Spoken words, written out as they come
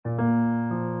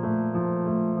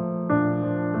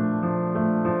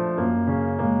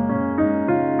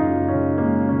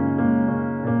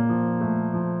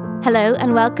Hello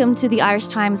and welcome to the Irish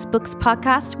Times Books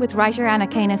podcast with writer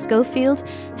Anakana Schofield,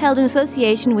 held in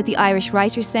association with the Irish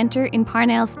Writers' Centre in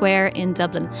Parnell Square in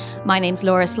Dublin. My name's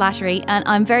Laura Slattery and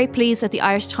I'm very pleased that the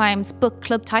Irish Times Book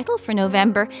Club title for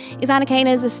November is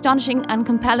Anakana's astonishing and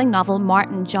compelling novel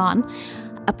Martin John,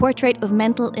 a portrait of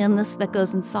mental illness that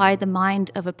goes inside the mind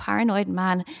of a paranoid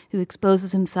man who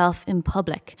exposes himself in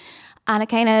public.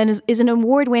 Anakana is an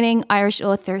award-winning Irish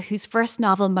author whose first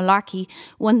novel, Malarkey,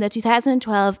 won the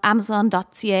 2012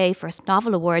 Amazon.ca First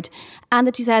Novel Award and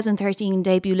the 2013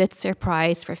 Debut Litzer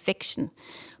Prize for Fiction.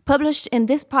 Published in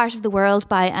this part of the world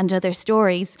by And Other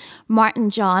Stories, Martin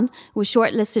John was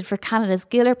shortlisted for Canada's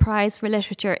Giller Prize for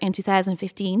Literature in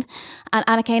 2015, and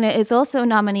Anakana is also a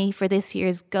nominee for this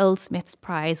year's Goldsmiths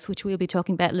Prize, which we'll be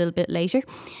talking about a little bit later.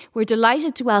 We're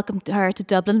delighted to welcome her to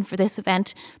Dublin for this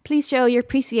event. Please show your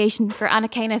appreciation for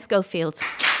Anakana Schofield.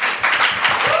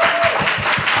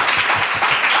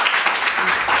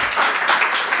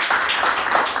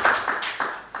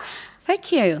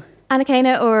 Thank you.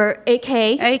 Anakana, or AK.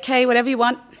 AK, whatever you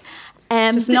want.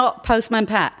 Just not Postman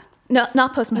Pat. No,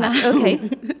 not Postman Pat. Okay.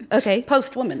 Okay.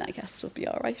 Postwoman, I guess, would be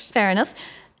all right. Fair enough.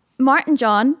 Martin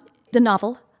John, the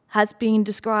novel, has been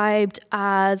described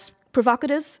as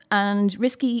provocative and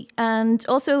risky and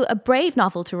also a brave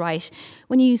novel to write.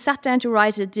 When you sat down to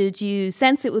write it, did you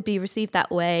sense it would be received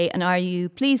that way, and are you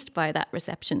pleased by that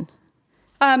reception?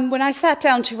 When I sat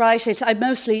down to write it, I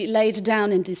mostly laid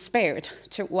down and despaired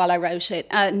while I wrote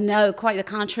it. No, quite the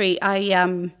contrary.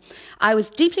 I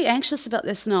was deeply anxious about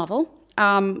this novel.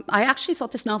 I actually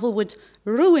thought this novel would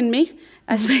ruin me,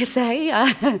 as they say,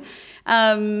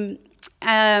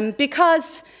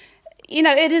 because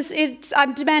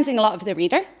I'm demanding a lot of the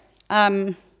reader.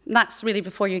 That's really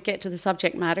before you get to the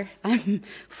subject matter.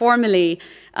 Formally,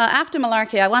 after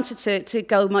Malarkey, I wanted to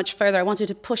go much further. I wanted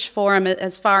to push form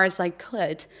as far as I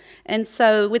could. And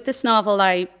so with this novel,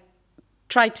 I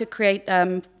tried to create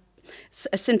a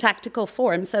syntactical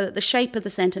form so that the shape of the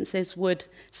sentences would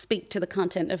speak to the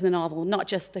content of the novel, not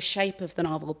just the shape of the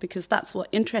novel, because that's what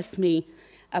interests me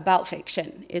about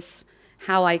fiction, is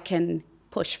how I can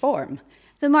push form.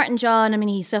 So Martin John,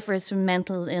 he suffers from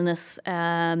mental illness,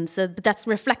 but that's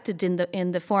reflected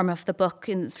in the form of the book,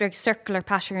 in its very circular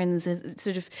patterns. It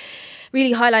sort of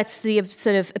really highlights the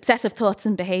sort of obsessive thoughts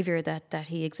and behaviour that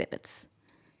he exhibits.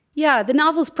 Yeah, the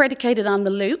novel's predicated on the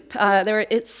loop.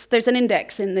 There's an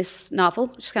index in this novel,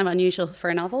 which is kind of unusual for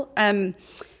a novel, and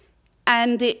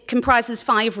it comprises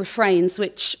 5 refrains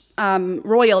which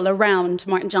roil around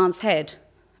Martin John's head,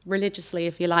 religiously,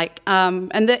 if you like,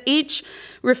 and that each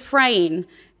refrain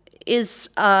is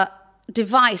a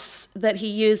device that he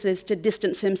uses to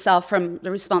distance himself from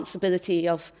the responsibility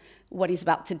of what he's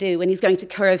about to do. When he's going to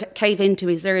cave into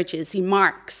his urges, he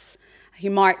marks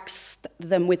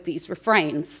them with these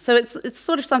refrains. So it's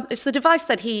a device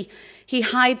that he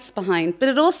hides behind. But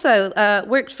it also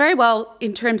worked very well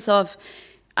in terms of,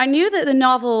 I knew that the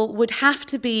novel would have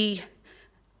to be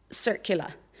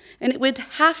circular. And it would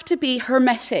have to be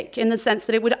hermetic in the sense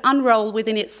that it would unroll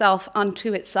within itself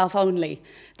unto itself only.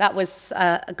 That was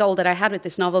a goal that I had with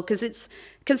this novel, because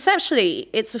conceptually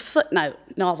it's a footnote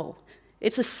novel.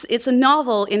 It's a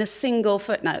novel in a single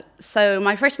footnote. So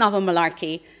my first novel,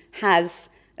 Malarkey, has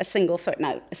a single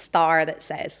footnote, a star that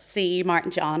says, "See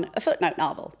Martin John, a footnote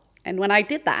novel." And when I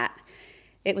did that,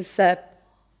 it was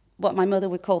what my mother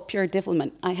would call pure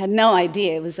devilment. I had no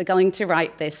idea I was going to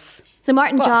write this. So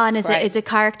Martin John is a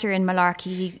character in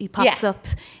Malarkey. He pops up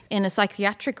in a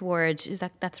psychiatric ward.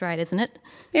 That's right, isn't it?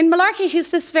 In Malarkey,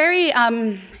 he's this very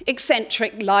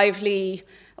eccentric, lively.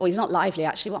 Oh, he's not lively,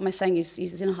 actually. What am I saying?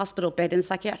 He's in a hospital bed in a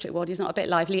psychiatric ward. He's not a bit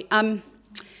lively. I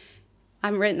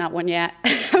haven't written that one yet. I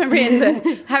haven't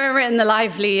written the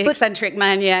lively, eccentric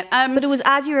man yet. But it was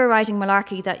as you were writing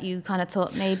Malarkey that you kind of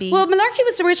thought maybe... Well, Malarkey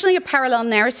was originally a parallel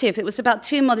narrative. It was about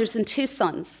 2 mothers and 2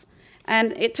 sons.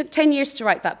 And it took 10 years to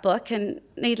write that book, and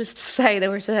needless to say, there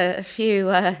was a few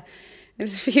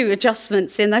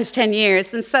adjustments in those 10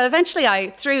 years. And so eventually I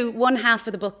threw one half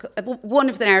of the book, one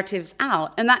of the narratives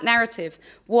out, and that narrative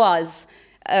was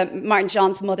Martin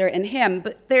John's mother and him.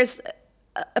 But there's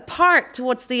a part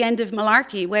towards the end of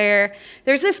Malarkey where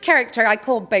there's this character I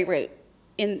call Beirut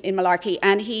in Malarkey,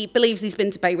 and he believes he's been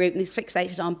to Beirut and he's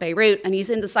fixated on Beirut, and he's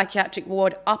in the psychiatric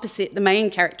ward opposite the main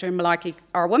character in Malarkey,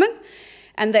 our woman.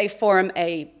 And they form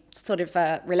a sort of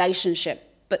relationship.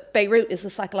 But Beirut is the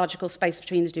psychological space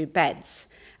between the 2 beds.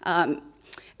 And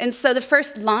so the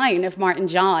first line of Martin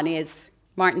John is,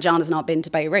 Martin John has not been to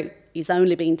Beirut. He's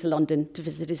only been to London to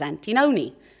visit his auntie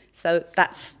Noni. So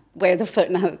that's where the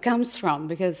footnote comes from,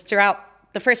 because throughout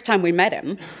the first time we met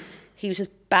him, he was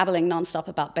just babbling nonstop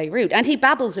about Beirut. And he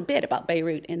babbles a bit about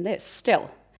Beirut in this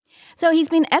still. So he's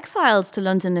been exiled to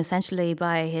London essentially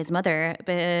by his mother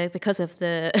because of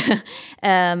the,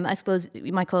 I suppose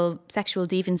you might call sexual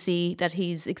deviancy that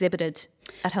he's exhibited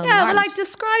at home. Yeah, well, I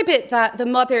describe it that the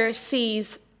mother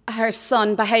sees her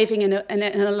son behaving in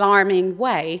an alarming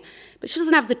way, but she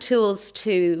doesn't have the tools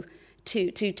to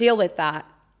deal with that.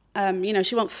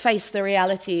 She won't face the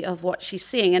reality of what she's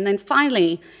seeing. And then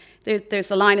finally,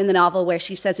 there's a line in the novel where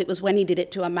she says it was when he did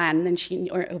it to a man, and then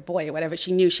or a boy or whatever,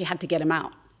 she knew she had to get him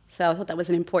out. So I thought that was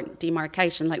an important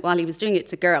demarcation. Like, while he was doing it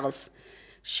to girls,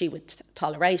 she would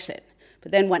tolerate it.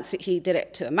 But then once he did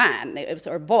it to a man,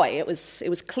 or a boy, it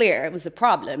was clear it was a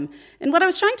problem. And what I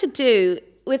was trying to do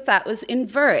with that was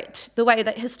invert the way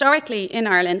that historically in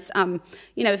Ireland,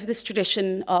 this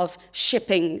tradition of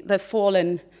shipping the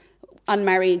fallen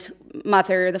unmarried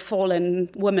mother, the fallen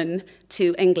woman,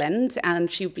 to England, and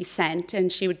she would be sent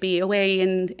and she would be away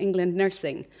in England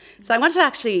nursing. So I wanted to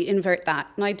actually invert that,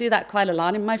 and I do that quite a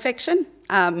lot in my fiction,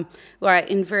 where I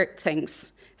invert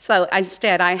things. So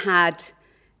instead I had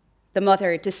the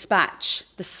mother dispatch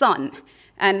the son,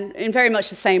 and in very much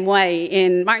the same way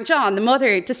in Martin John, the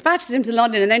mother dispatches him to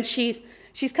London, and then she's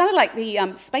kind of like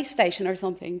the space station or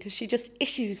something, because she just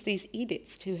issues these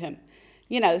edicts to him,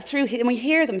 and we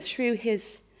hear them through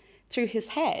his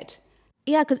head.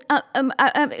 Yeah, because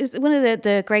one of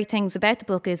the great things about the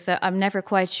book is that I'm never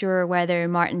quite sure whether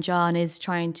Martin John is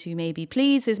trying to maybe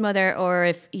please his mother or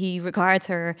if he regards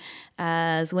her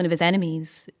as one of his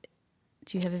enemies.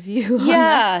 Do you have a view on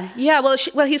that? Yeah. Well,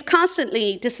 he's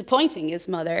constantly disappointing his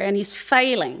mother, and he's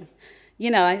failing.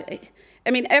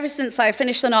 Ever since I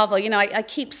finished the novel, I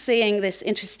keep seeing this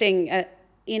interesting,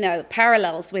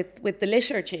 parallels with the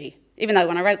liturgy. Even though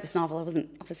when I wrote this novel, I wasn't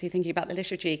obviously thinking about the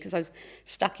liturgy because I was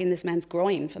stuck in this man's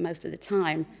groin for most of the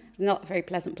time. Not a very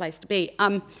pleasant place to be.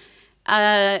 But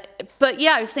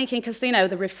yeah, I was thinking because,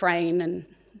 the refrain and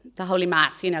the Holy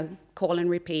Mass, call and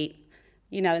repeat,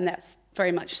 and that's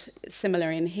very much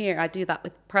similar in here. I do that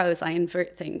with prose. I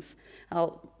invert things.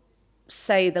 I'll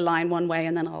say the line one way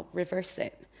and then I'll reverse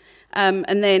it.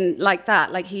 And then like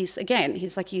that, like he's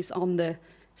on the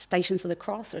Stations of the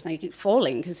Cross or something. He keeps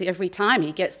falling because every time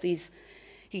he gets these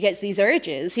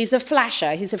urges. He's a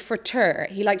flasher. He's a frotteur.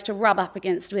 He likes to rub up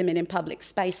against women in public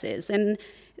spaces. And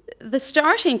the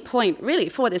starting point really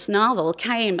for this novel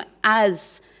came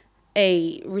as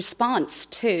a response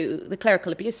to the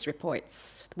clerical abuse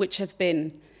reports, which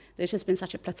there's just been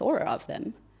such a plethora of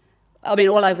them. I mean,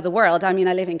 all over the world. I mean,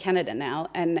 I live in Canada now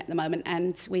and at the moment,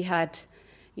 and we had,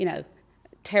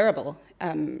 terrible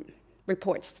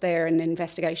reports there and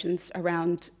investigations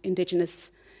around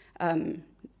Indigenous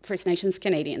First Nations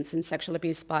Canadians and sexual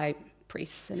abuse by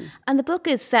priests. And the book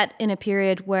is set in a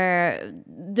period where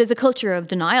there's a culture of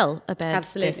denial about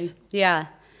this. Yeah.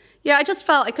 Yeah, I just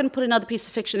felt I couldn't put another piece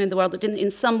of fiction in the world that didn't in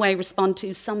some way respond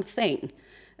to something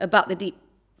about the deep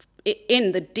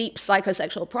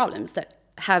psychosexual problems that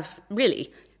have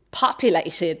really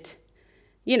populated,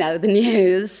 the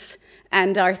news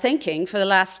and our thinking for the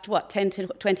last, 10 to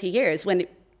 20 years when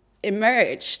it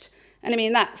emerged. And I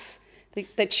mean, that's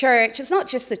the church. It's not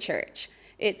just the church.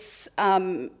 It's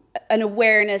an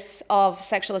awareness of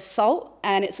sexual assault,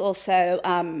 and it's also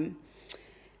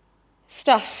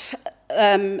stuff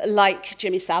like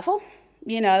Jimmy Savile,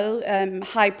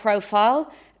 high profile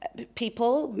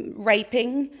people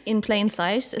raping. In plain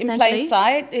sight, essentially. In plain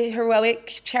sight,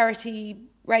 heroic charity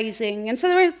raising. And so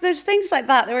there's things like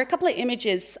that. There were a couple of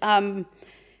images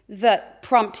that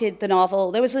prompted the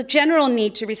novel. There was a general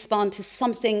need to respond to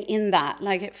something in that.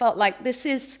 Like, it felt like this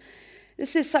is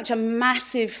such a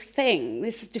massive thing.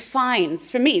 This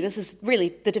is really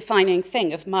the defining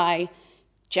thing of my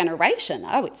generation,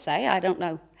 I would say. I don't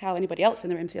know how anybody else in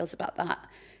the room feels about that,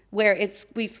 where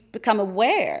we've become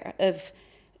aware of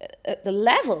the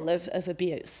level of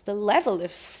abuse, the level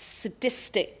of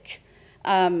sadistic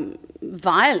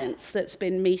violence that's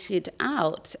been meted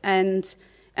out. And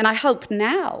I hope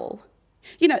now,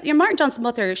 your Martin John's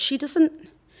mother, she doesn't,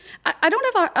 I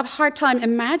don't have a hard time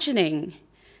imagining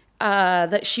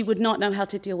that she would not know how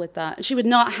to deal with that. She would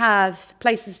not have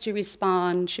places to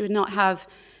respond. She wouldn't have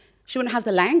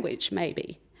the language,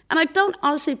 maybe. And I don't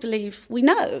honestly believe, we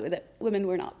know that women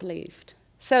were not believed.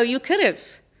 So you could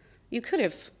have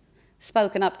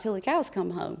spoken up till the cows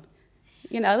come home,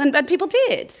 and people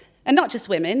did. And not just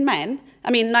women, men.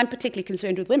 I mean, I'm particularly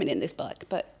concerned with women in this book,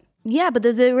 but... Yeah, but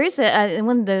there is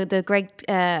one of the great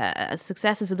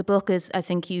successes of the book is, I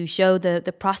think, you show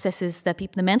the processes that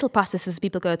the mental processes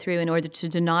people go through in order to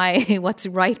deny what's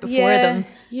right before them.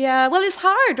 Yeah, well, it's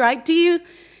hard, right? Do you,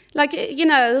 there's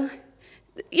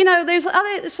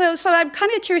other... So I'm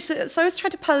kind of curious. So I was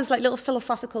trying to pose, little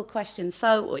philosophical questions.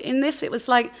 So in this, it was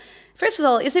First of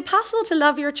all, is it possible to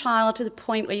love your child to the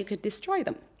point where you could destroy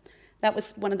them? That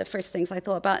was one of the first things I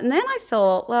thought about. And then I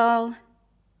thought, well,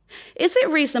 is it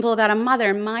reasonable that a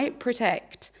mother might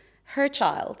protect her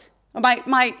child, or might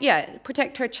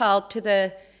protect her child to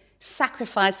the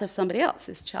sacrifice of somebody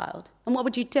else's child? And what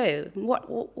would you do?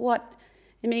 What?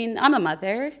 I mean, I'm a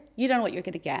mother. You don't know what you're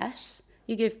going to get.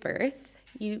 You give birth.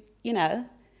 You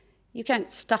can't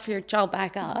stuff your child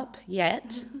back up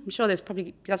yet. I'm sure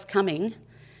that's coming.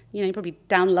 You probably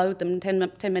download them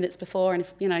 10 minutes before, and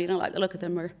if you don't like the look of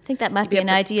them, or I think that might be an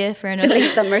idea for another.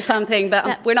 Delete them or something,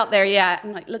 but we're not there yet.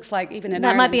 And it looks like even in that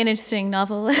Ireland, might be an interesting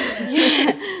novel.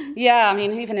 yeah. I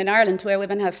mean, even in Ireland, where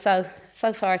women have so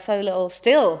far so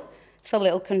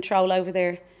little control over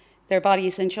their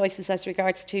bodies and choices as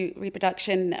regards to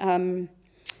reproduction.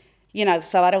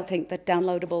 So I don't think that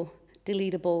downloadable,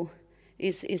 deletable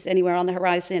is anywhere on the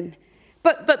horizon.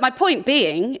 But my point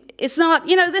being, it's not,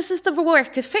 this is the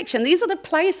work of fiction. These are the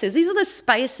places, these are the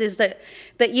spaces that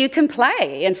you can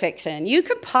play in fiction. You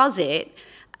can posit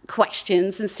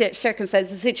questions and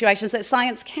circumstances and situations that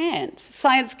science can't.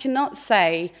 Science cannot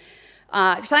say,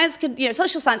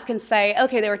 social science can say,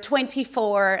 okay, there are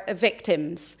 24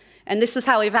 victims, and this is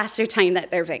how we've ascertained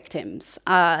that they're victims.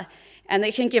 And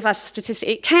they can give us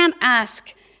statistics. It can't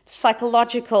ask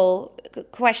psychological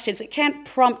questions. It can't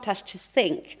prompt us to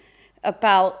think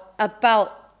about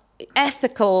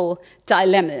ethical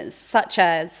dilemmas, such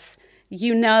as,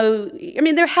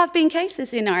 there have been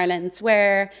cases in Ireland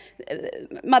where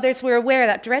mothers were aware,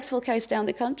 that dreadful case down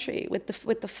the country with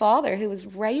the father who was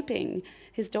raping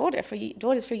his daughters for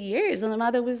years, and the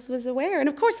mother was aware. And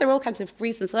of course, there are all kinds of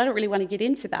reasons, and I don't really want to get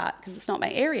into that because it's not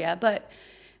my area. But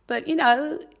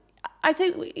I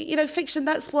think fiction.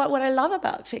 That's what I love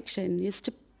about fiction, is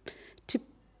to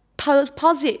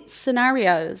posit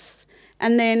scenarios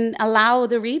and then allow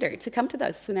the reader to come to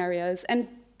those scenarios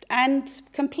and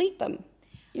complete them,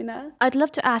 I'd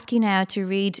love to ask you now to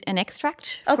read an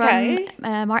extract from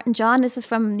Martin John. This is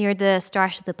from near the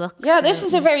start of the book. Yeah, this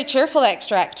is a very cheerful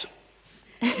extract.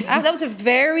 That was a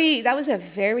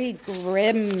very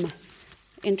grim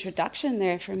introduction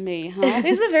there from me, huh?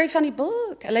 This is a very funny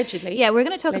book, allegedly. Yeah, we're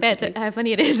going to talk about how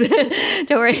funny it is.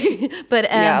 Don't worry.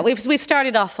 But we've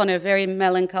started off on a very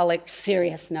melancholic,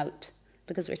 serious note,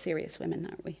 because we're serious women,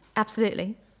 aren't we?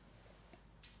 Absolutely.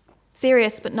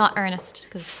 Serious, but not earnest.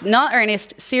 Not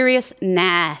earnest, serious,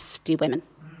 nasty women.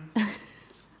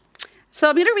 So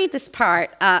I'm going to read this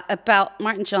part about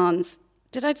Martin John's.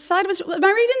 Did I decide? Am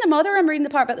I reading The Mother, or am I reading the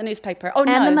part about the newspaper? Oh,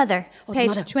 no. And The Mother,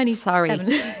 page The Mother.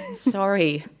 27.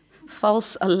 Sorry.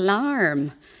 False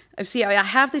alarm. See, I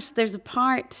have this. There's a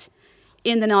part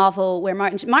in the novel where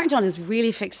Martin John is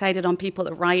really fixated on people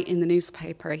that write in the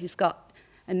newspaper. He's got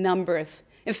a number of...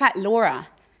 In fact, Laura,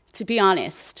 to be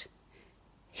honest,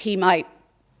 he might...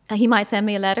 He might send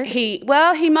me a letter? He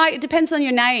might. It depends on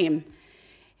your name.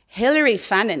 Hilary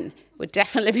Fannin would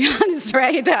definitely be on his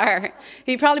radar.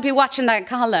 He'd probably be watching that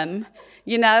column,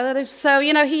 So,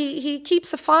 he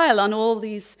keeps a file on all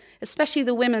these, especially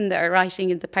the women that are writing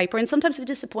in the paper, and sometimes they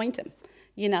disappoint him,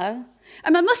 And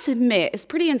I must admit, it's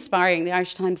pretty inspiring, the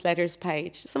Irish Times letters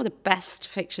page. Some of the best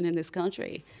fiction in this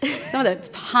country. Some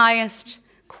of the highest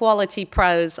quality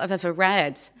prose I've ever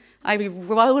read. I'd be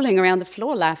rolling around the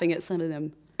floor laughing at some of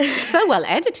them. So well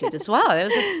edited as well.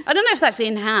 I don't know if that's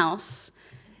in-house.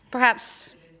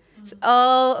 Perhaps...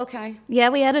 Oh, okay. Yeah,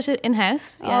 we edit it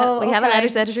in-house. Yeah, we have a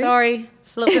letters editor. Sorry,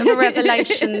 it's a little bit of a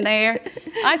revelation there.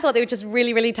 I thought they were just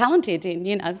really, really talented in,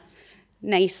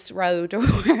 Naas Road or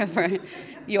wherever.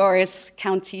 Yours,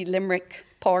 County Limerick,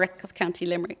 Porrick of County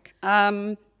Limerick.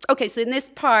 Okay, so in this is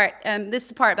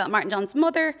the part about Martin John's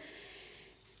mother,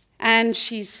 and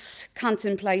she's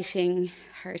contemplating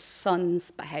her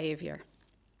son's behaviour.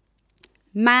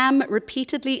 Mam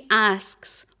repeatedly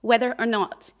asks whether or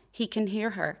not he can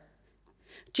hear her.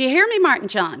 Do you hear me, Martin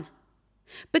John?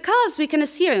 Because we can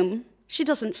assume she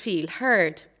doesn't feel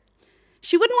heard.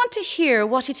 She wouldn't want to hear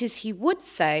what it is he would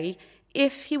say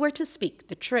if he were to speak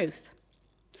the truth.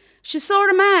 She saw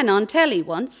a man on telly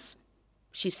once.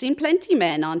 She's seen plenty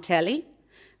men on telly,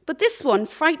 but this one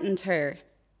frightened her.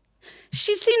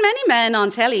 She's seen many men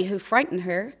on telly who frightened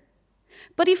her,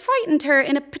 but he frightened her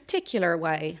in a particular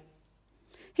way.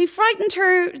 He frightened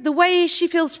her the way she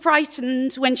feels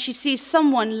frightened when she sees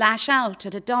someone lash out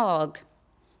at a dog.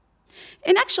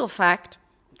 In actual fact,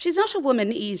 she's not a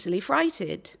woman easily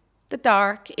frighted. The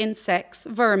dark, insects,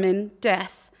 vermin,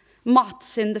 death,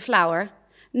 moths in the flower,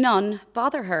 none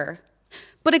bother her.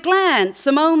 But a glance,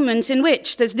 a moment in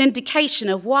which there's an indication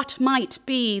of what might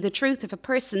be the truth of a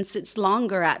person sits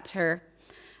longer at her.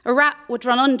 A rat would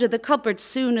run under the cupboard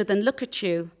sooner than look at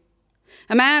you.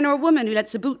 A man or woman who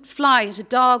lets a boot fly at a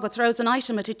dog or throws an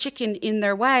item at a chicken in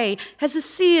their way has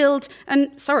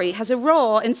a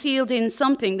raw and sealed in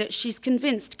something that she's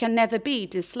convinced can never be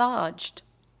dislodged.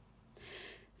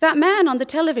 That man on the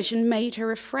television made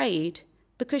her afraid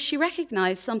because she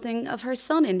recognized something of her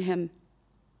son in him.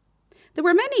 There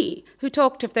were many who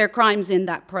talked of their crimes in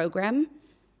that program.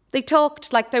 They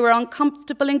talked like they were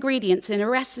uncomfortable ingredients in a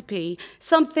recipe,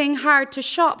 something hard to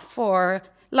shop for,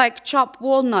 like chopped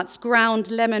walnuts, ground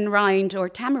lemon rind, or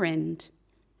tamarind.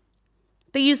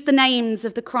 They used the names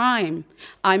of the crime.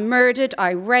 I murdered,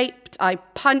 I raped, I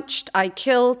punched, I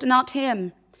killed, not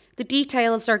him. The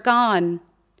details are gone.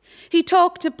 He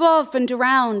talked above and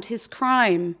around his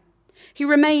crime. He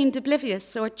remained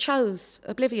oblivious or chose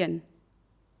oblivion.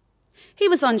 He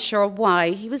was unsure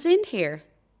why he was in here.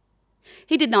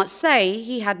 He did not say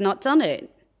he had not done it.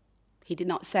 He did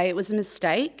not say it was a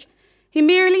mistake. He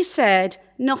merely said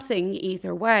nothing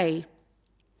either way.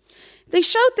 They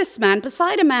showed this man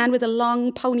beside a man with a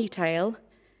long ponytail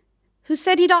who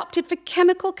said he'd opted for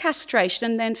chemical castration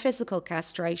and then physical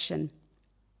castration.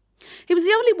 He was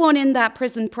the only one in that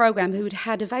prison program who'd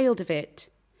had availed of it.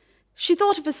 She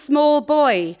thought of a small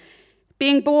boy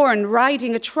being born,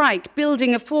 riding a trike,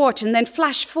 building a fort, and then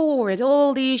flash forward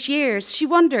all these years. She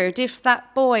wondered if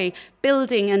that boy,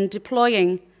 building and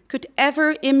deploying, could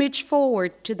ever image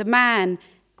forward to the man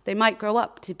they might grow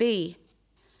up to be.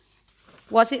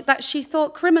 Was it that she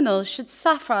thought criminals should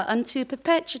suffer unto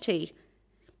perpetuity?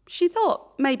 She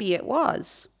thought maybe it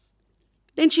was.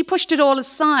 Then she pushed it all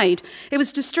aside. It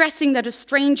was distressing that a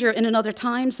stranger in another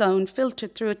time zone,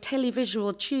 filtered through a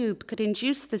televisual tube, could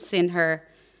induce this in her.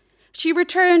 She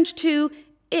returned to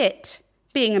it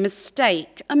being a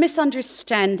mistake, a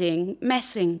misunderstanding,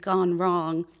 messing gone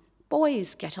wrong.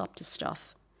 Boys get up to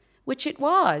stuff, which it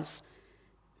was.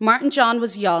 Martin John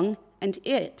was young, and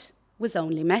it was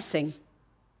only messing.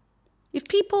 If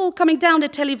people coming down a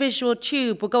televisual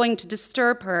tube were going to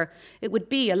disturb her, it would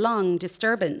be a long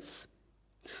disturbance.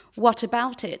 What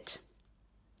about it?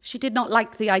 She did not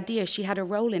like the idea she had a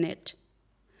role in it.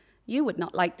 You would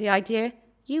not like the idea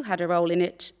you had a role in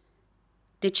it.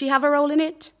 Did she have a role in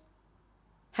it?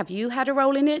 Have you had a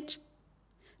role in it?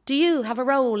 Do you have a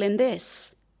role in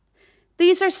this?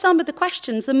 These are some of the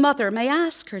questions a mother may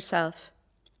ask herself.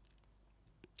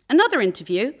 Another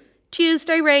interview,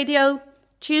 Tuesday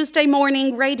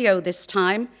morning radio this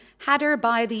time, had her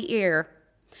by the ear.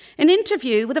 An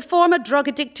interview with a former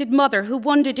drug-addicted mother who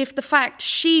wondered if the fact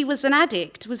she was an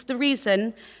addict was the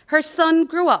reason her son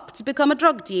grew up to become a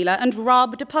drug dealer and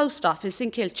robbed a post office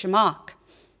in Kilchamack.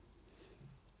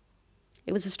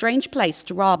 It was a strange place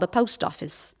to rob a post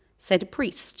office, said a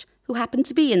priest who happened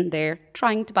to be in there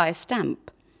trying to buy a stamp.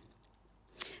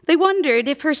 They wondered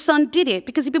if her son did it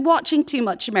because he'd been watching too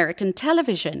much American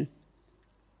television.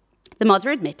 The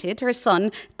mother admitted her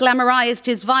son glamorized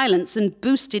his violence and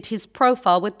boosted his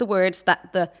profile with the words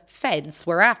that the feds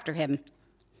were after him.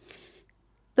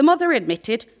 The mother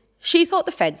admitted she thought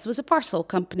the feds was a parcel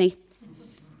company.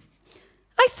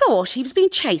 I thought he was being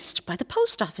chased by the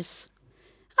post office.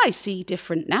 I see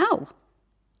different now.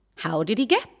 How did he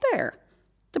get there?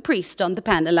 The priest on the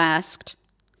panel asked.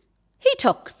 He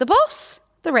took the bus,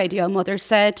 the radio mother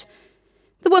said.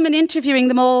 The woman interviewing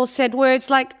them all said words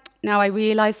like, now I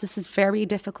realise this is very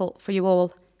difficult for you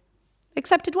all.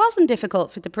 Except it wasn't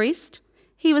difficult for the priest.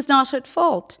 He was not at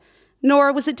fault.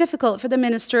 Nor was it difficult for the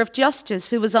Minister of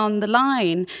Justice who was on the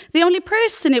line. The only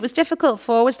person it was difficult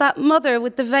for was that mother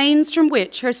with the veins from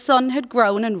which her son had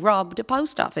grown and robbed a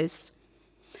post office.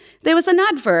 There was an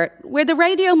advert where the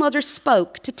radio mother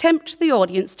spoke to tempt the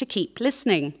audience to keep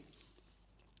listening.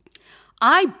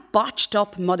 I botched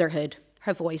up motherhood,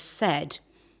 her voice said.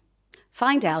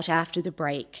 Find out after the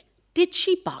break. Did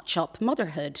she botch up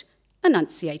motherhood?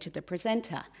 Enunciated the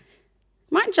presenter.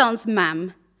 Martin John's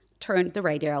mam turned the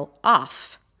radio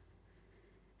off.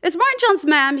 As Martin John's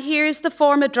mam hears the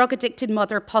former drug-addicted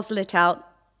mother puzzle it out,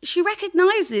 she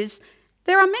recognises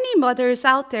there are many mothers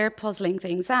out there puzzling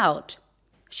things out.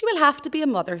 She will have to be a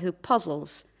mother who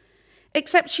puzzles.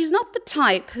 Except she's not the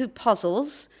type who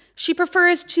puzzles. She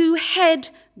prefers to head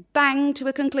bang to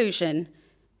a conclusion.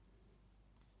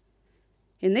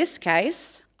 In this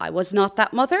case, I was not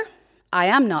that mother. I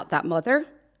am not that mother.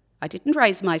 I didn't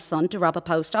raise my son to rob a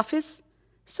post office.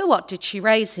 So what did she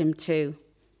raise him to?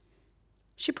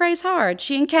 She prays hard.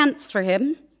 She incants for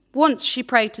him. Once she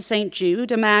prayed to St.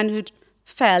 Jude, a man who'd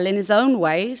fell in his own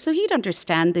way, so he'd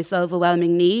understand this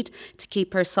overwhelming need to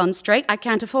keep her son straight. I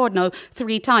can't afford no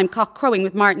 3-time cock crowing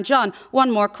with Martin John.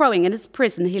 One more crowing and his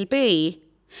prison he'll be.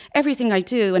 Everything I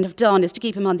do and have done is to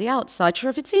keep him on the outside.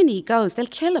 Sure, if it's in he goes, they'll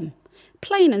kill him.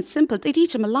 Plain and simple. They'd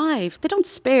eat him alive. They don't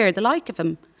spare the like of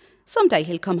him. Someday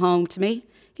he'll come home to me.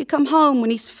 He'll come home when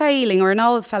he's failing or an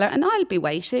old fella, and I'll be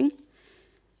waiting.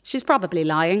 She's probably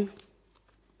lying.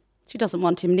 She doesn't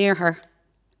want him near her.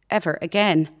 Ever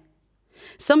again.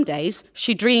 Some days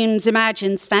she dreams,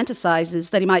 imagines, fantasises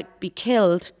that he might be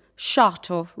killed,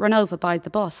 shot or run over by the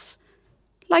bus.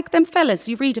 Like them fellas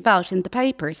you read about in the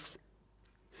papers.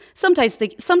 Sometimes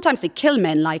they kill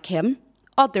men like him.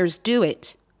 Others do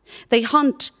it. They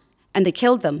hunt and they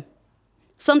kill them.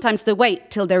 Sometimes they wait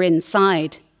till they're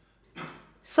inside.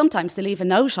 Sometimes they leave a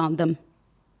note on them.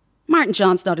 Martin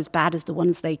John's not as bad as the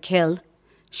ones they kill,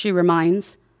 she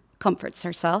reminds, comforts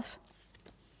herself.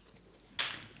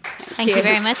 Thank you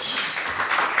very much.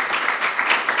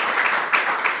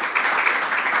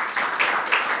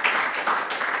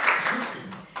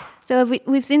 So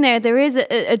we've seen there is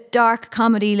a dark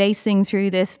comedy lacing through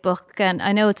this book, and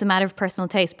I know it's a matter of personal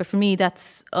taste, but for me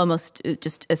that's almost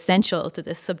just essential to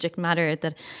this subject matter,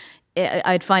 that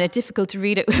I'd find it difficult to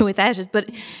read it without it. But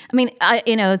I mean,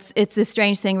 it's a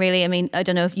strange thing, really. I mean, I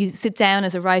don't know if you sit down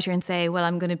as a writer and say, well,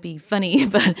 I'm going to be funny,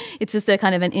 but it's just a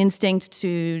kind of an instinct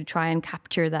to try and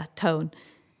capture that tone.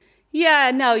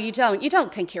 Yeah, no, you don't. You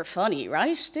don't think you're funny,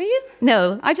 right? Do you?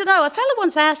 No. I don't know. A fellow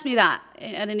once asked me that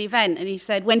at an event, and he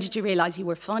said, when did you realise you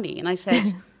were funny? And I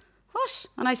said, what?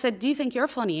 And I said, do you think you're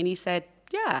funny? And he said,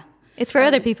 yeah. It's for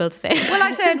other people to say. Well,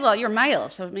 I said, well, you're male,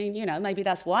 so I mean, maybe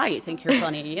that's why you think you're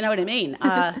funny. You know what I mean?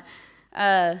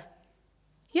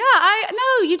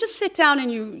 You just sit down and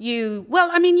you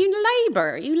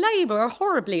labour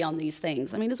horribly on these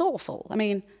things. I mean, it's awful. I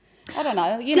mean, I don't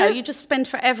know, you just spend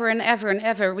forever and ever and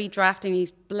ever redrafting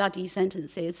these bloody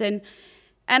sentences. And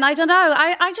I don't know,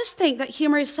 I just think that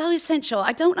humour is so essential.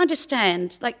 I don't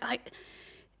understand,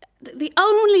 the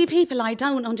only people I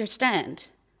don't understand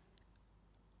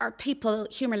are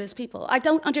humourless people. I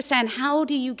don't understand, how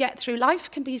do you get through? Life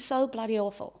can be so bloody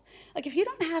awful. Like, if you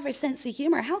don't have a sense of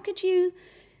humour, how could you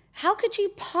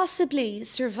possibly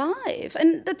survive?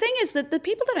 And the thing is that the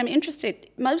people that I'm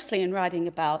interested mostly in writing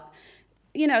about,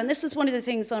 and this is one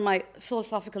of my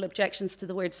philosophical objections to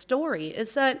the word story,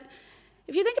 is that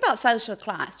if you think about social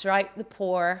class, right, the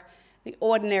poor, the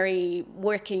ordinary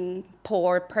working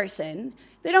poor person,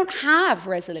 they don't have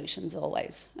resolutions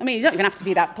always. I mean, you don't even have to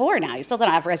be that poor now. You still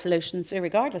don't have resolutions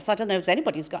regardless. I don't know if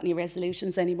anybody's got any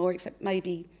resolutions anymore, except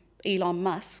maybe Elon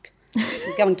Musk.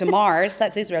 Going to Mars,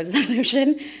 that's his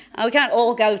resolution. We can't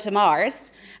all go to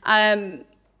Mars.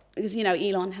 Because,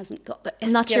 Elon hasn't got the escalator.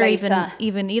 I'm not sure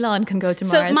even Elon can go to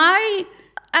Mars. So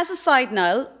as a side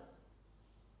note,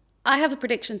 I have a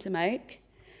prediction to make.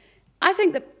 I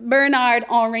think that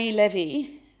Bernard-Henri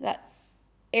Lévy, that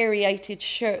aerated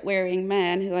shirt-wearing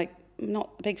man who I'm not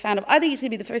a big fan of, I think he's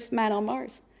going to be the first man on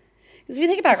Mars. Because if you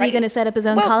think about it, is he going to set up his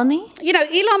own colony?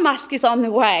 Elon Musk is on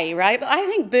the way, right? But I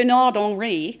think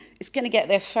Bernard-Henri is going to get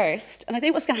there first. And I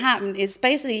think what's going to happen is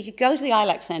basically he could go to the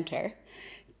ILAC Centre,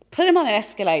 put him on an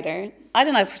escalator. I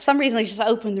don't know, for some reason they just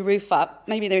open the roof up.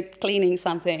 Maybe they're cleaning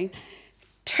something.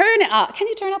 Turn it up. Can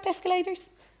you turn up escalators?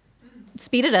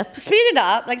 Speed it up. Speed it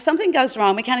up. Like, something goes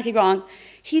wrong, mechanically wrong.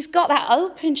 He's got that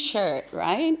open shirt,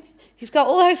 right? He's got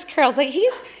all those curls. Like,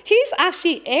 he's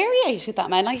actually aerated, that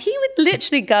man. Like, he would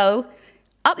literally go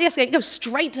up the escalator, go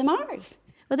straight to Mars.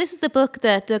 Well, this is the book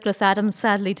that Douglas Adams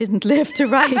sadly didn't live to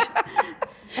write.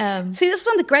 See, this is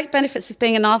one of the great benefits of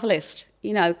being a novelist,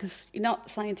 because you're not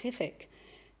scientific.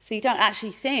 So you don't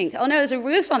actually think, oh no, there's a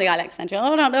roof on the ILAC Centre.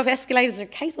 Oh, I don't know if escalators are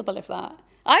capable of that.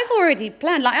 I've already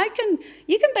planned.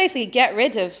 You can basically get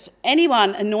rid of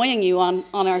anyone annoying you on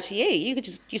RTE. You could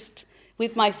just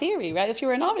with my theory, right? If you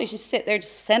were a novelist, you sit there,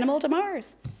 just send them all to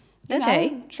Mars.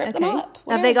 Trip them up.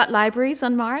 Whatever. Have they got libraries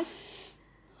on Mars?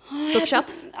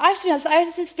 Bookshops? I have to be honest, I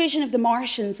have this vision of the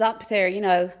Martians up there,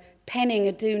 penning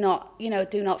a do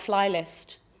not fly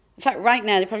list. In fact,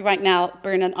 they're probably right now,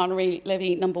 Bernard-Henri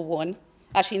Lévy, number 1.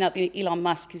 Actually, not being Elon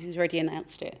Musk, because he's already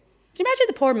announced it. Can you imagine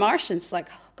the poor Martians? Like,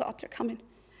 oh God, they're coming.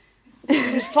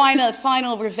 The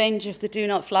final revenge of the do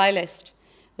not fly list.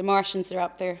 The Martians are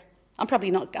up there. I'm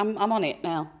probably not. I'm on it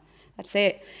now. That's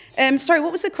it. Sorry,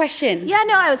 what was the question? Yeah,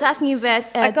 no, I was asking you about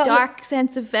a dark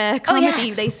sense of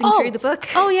comedy lacing through the book.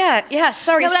 Oh yeah.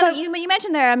 Sorry. No, you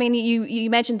mentioned there. I mean, you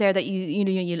mentioned there that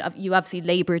you obviously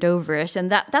laboured over it,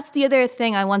 and that's the other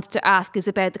thing I wanted to ask is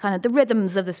about the kind of the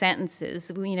rhythms of the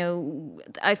sentences.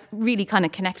 I've really kind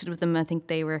of connected with them. I think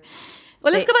they were.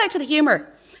 Well, let's go back to the humour.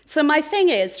 So my thing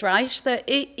is, right, that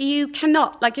you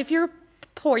cannot, like, if you're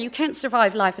poor, you can't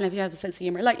survive life unless you have a sense of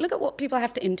humour. Like, look at what people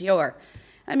have to endure.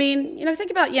 I mean,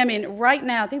 think about Yemen right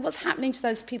now. I think what's happening to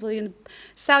those people. The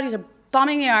Saudis are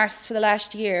bombing the arse for the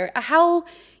last year, how,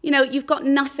 you've got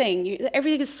nothing.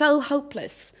 Everything is so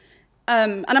hopeless.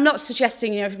 And I'm not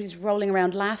suggesting, everybody's rolling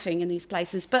around laughing in these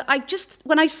places, but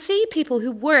when I see people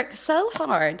who work so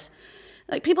hard,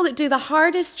 like people that do the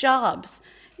hardest jobs,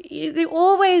 they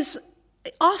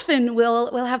often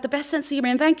will have the best sense of humour.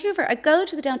 In Vancouver, I go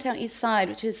to the downtown east side,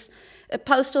 which is a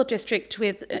postal district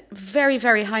with a very,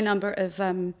 very high number of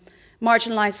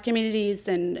marginalised communities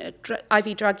and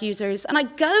IV drug users. And I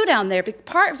go down there, but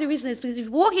part of the reason is because if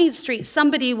you're walking the street,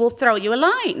 somebody will throw you a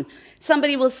line.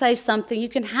 Somebody will say something, you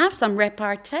can have some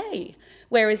repartee.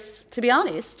 Whereas, to be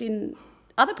honest, in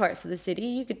other parts of the city,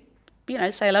 you could,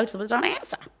 say hello to someone, don't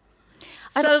answer.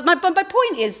 So my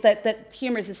point is that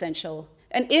humour is essential.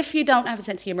 And if you don't have a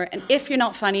sense of humour, and if you're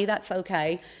not funny, that's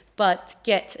okay, but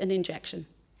get an injection.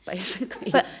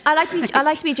 Basically. But I like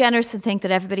to be generous and think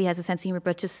that everybody has a sense of humour,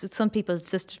 but just some people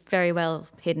it's just very well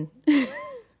hidden.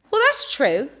 Well, that's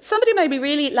true. Somebody made me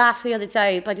really laugh the other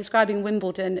day by describing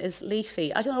Wimbledon as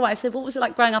leafy. I don't know why. I said, what was it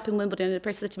like growing up in Wimbledon? And the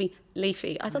person said to me,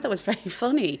 leafy. I thought that was very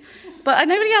funny. But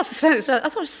nobody else said it, so I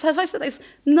thought it was so funny. That's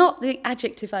not the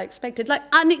adjective I expected. Like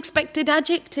unexpected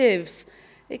adjectives.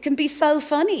 It can be so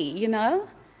funny,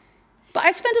 But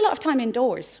I spend a lot of time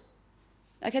indoors.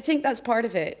 Like, I think that's part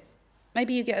of it.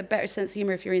 Maybe you get a better sense of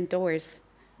humour if you're indoors.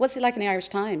 What's it like in the Irish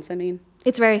Times?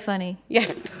 It's very funny. Yeah,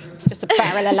 it's just a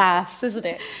barrel of laughs, isn't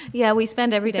it? Yeah, we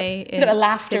spend every day in a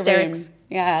laughter hysterics. room.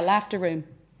 Yeah, a laughter room.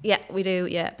 Yeah, we do,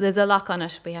 yeah. But there's a lock on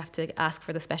it. We have to ask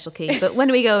for the special key. But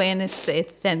when we go in, it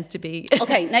tends to be...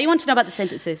 Okay, now you want to know about the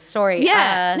sentences. Sorry.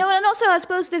 Yeah. No, and also I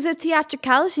suppose there's a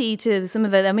theatricality to some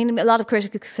of it. A lot of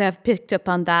critics have picked up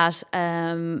on that,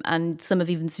 and some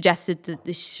have even suggested that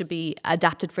this should be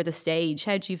adapted for the stage.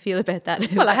 How do you feel about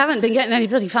that? Well, I haven't been getting any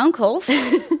bloody phone calls.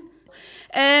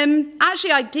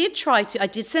 Actually, I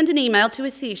did send an email to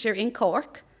a theatre in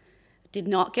Cork. Did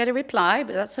not get a reply,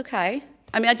 but that's okay.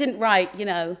 I didn't write,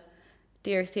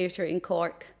 dear theatre in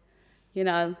Cork,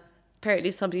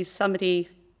 apparently somebody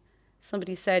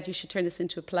said you should turn this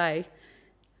into a play.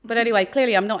 But anyway,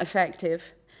 clearly I'm not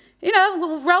effective.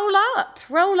 Roll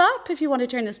up if you want to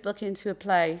turn this book into a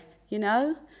play,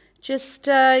 just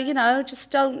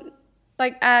don't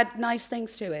add nice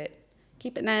things to it.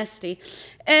 Keep it nasty.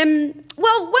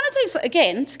 Well, one of the things,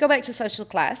 again, to go back to social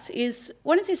class, is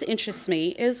one of the things that interests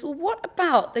me is, well, what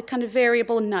about the kind of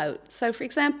variable note? So, for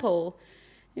example,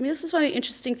 this is one of the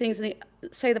interesting things in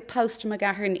the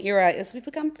post-McGahern era, is we've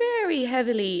become very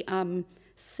heavily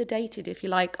sedated, if you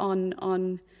like,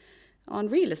 on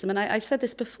realism. And I said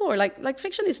this before, like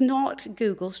fiction is not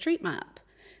Google Street Map.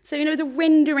 So, the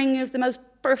rendering of the most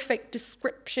perfect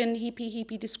description,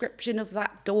 heapy description of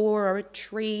that door or a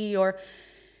tree or...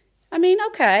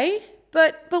 okay,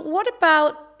 but what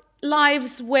about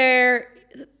lives where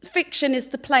fiction is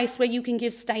the place where you can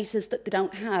give status that they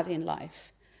don't have in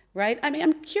life, right?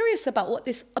 I'm curious about what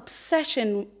this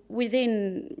obsession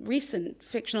within recent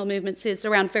fictional movements is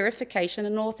around verification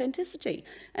and authenticity.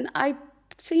 And I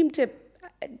seem to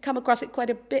come across it quite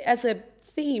a bit as a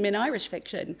theme in Irish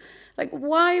fiction.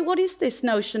 What is this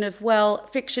notion of, well,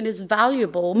 fiction is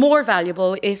more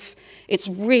valuable if it's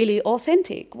really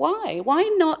authentic? Why? Why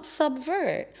not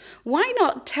subvert? Why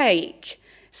not take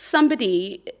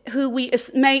somebody who we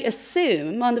may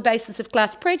assume on the basis of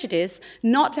class prejudice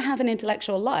not to have an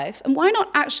intellectual life, and why not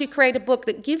actually create a book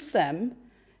that gives them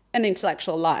an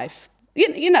intellectual life?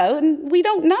 And we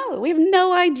don't know. We have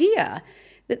no idea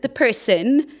that the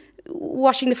person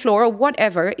washing the floor or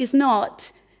whatever is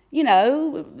not,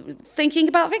 thinking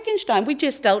about Wittgenstein. We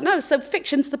just don't know. So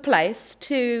fiction's the place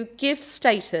to give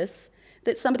status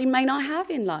that somebody may not have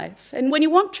in life. And when you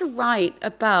want to write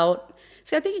about...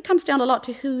 I think it comes down a lot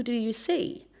to who do you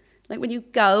see? When you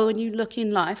go and you look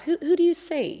in life, who do you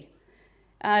see?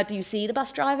 Do you see the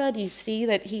bus driver? Do you see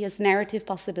that he has narrative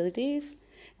possibilities?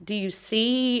 Do you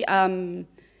see... I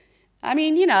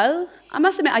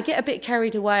must admit, I get a bit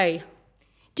carried away.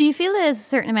 Do you feel there's a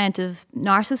certain amount of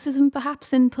narcissism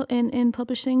perhaps in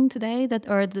publishing today,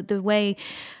 or the way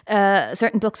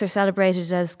certain books are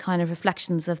celebrated as kind of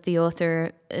reflections of the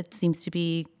author? It seems to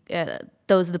be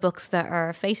those are the books that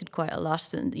are feted quite a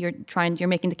lot, and you're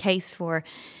making the case for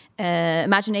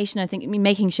imagination. I think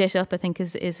making shit up, I think,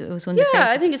 was one of the phrases.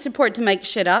 I think it's important to make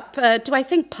shit up. Do I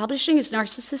think publishing is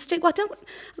narcissistic? Well,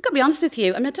 I've got to be honest with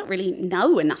you. I don't really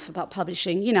know enough about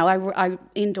publishing. I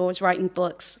indoors writing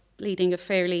books, leading a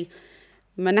fairly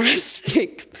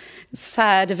monastic,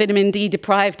 sad, vitamin D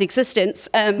deprived existence.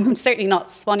 I'm certainly not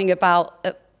swanning about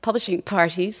publishing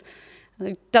parties.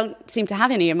 I don't seem to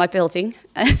have any in my building.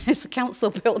 It's a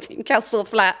council building, council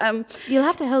flat. You'll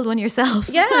have to hold one yourself.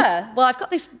 Yeah. Well, I've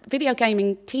got this video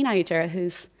gaming teenager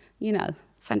who's,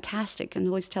 fantastic and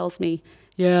always tells me,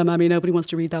 yeah, Mommy, nobody wants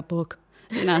to read that book.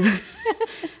 You know,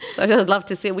 so I'd love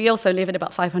to see it. We also live in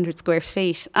about 500 square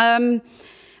feet.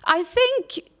 I think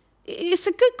it's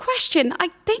a good question. I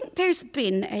think there's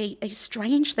been a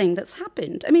strange thing that's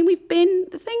happened. I mean,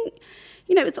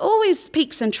 it's always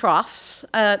peaks and troughs,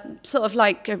 sort of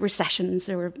like recessions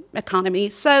or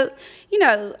economies. So,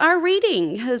 our reading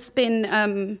has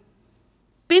been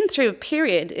through a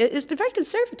period. It's been very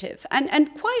conservative and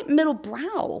quite middle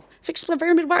brow. Fiction's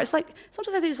very middle brow. It's like,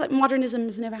 sometimes I think it's like modernism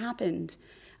has never happened.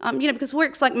 Because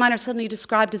works like mine are suddenly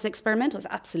described as experimental. It's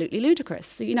absolutely ludicrous.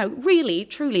 So, really,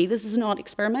 truly, this is not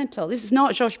experimental. This is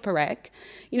not Georges Perec.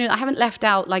 I haven't left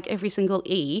out like every single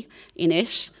E in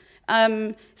it.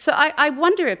 So I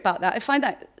wonder about that. I find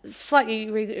that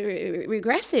slightly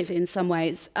regressive in some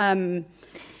ways.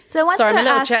 So sorry, I'm a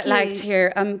little jet-lagged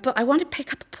here. But I want to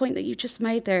pick up a point that you just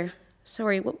made there.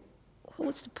 Sorry,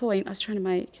 what's the point I was trying to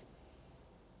make?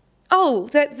 Oh,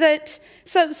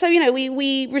 so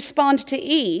we respond to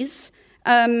ease.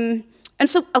 And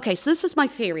so this is my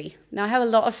theory. Now, I have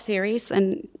a lot of theories, and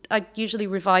I usually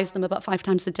revise them about 5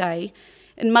 times a day.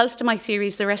 And most of my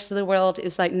theories, the rest of the world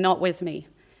is like not with me.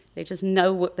 They just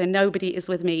know that nobody is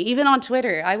with me. Even on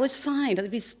Twitter, I was fine.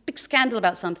 There'd be a big scandal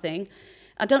about something.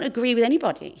 I don't agree with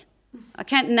anybody. I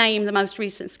can't name the most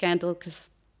recent scandal because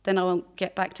then I won't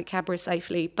get back to Cabra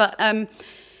safely. But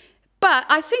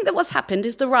I think that what's happened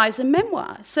is the rise of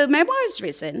memoir. So memoir has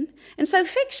risen. And so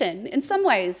fiction, in some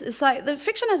ways, is like the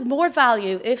fiction has more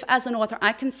value if, as an author,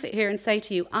 I can sit here and say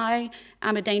to you, I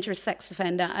am a dangerous sex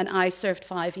offender and I served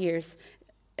 5 years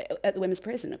at the women's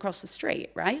prison across the street,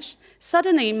 right?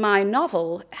 Suddenly my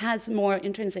novel has more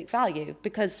intrinsic value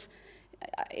because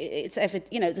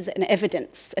there's an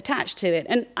evidence attached to it.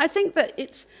 And I think that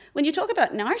it's, when you talk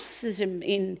about narcissism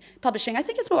in publishing, I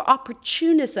think it's more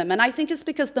opportunism. And I think it's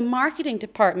because the marketing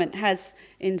department has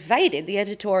invaded the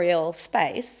editorial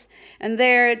space and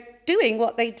they're doing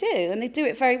what they do and they do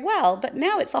it very well. But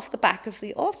now it's off the back of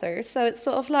the author. So it's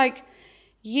sort of like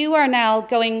you are now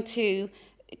going to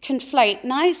conflate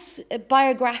nice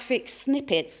biographic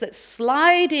snippets that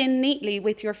slide in neatly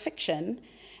with your fiction.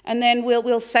 And then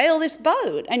we'll sail this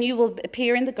boat and you will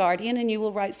appear in The Guardian and you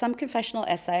will write some confessional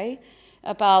essay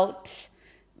about,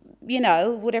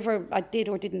 whatever I did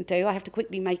or didn't do. I have to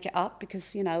quickly make it up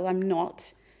because, I'm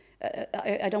not,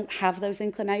 I don't have those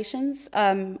inclinations.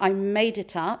 I made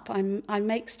it up. I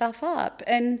make stuff up.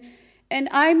 And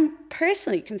I'm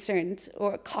personally concerned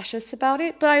or cautious about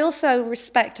it, but I also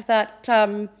respect that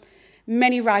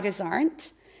many writers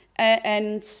aren't.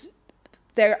 And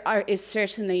there is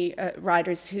certainly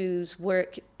writers whose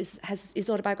work is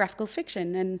autobiographical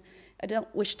fiction, and I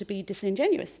don't wish to be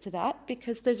disingenuous to that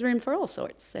because there's room for all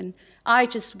sorts. And I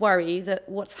just worry that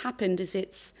what's happened is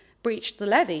it's breached the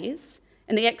levees,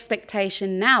 and the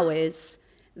expectation now is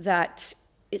that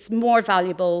it's more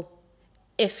valuable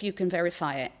if you can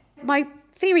verify it. My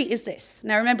theory is this.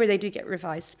 Now, remember, they do get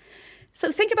revised.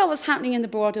 So think about what's happening in the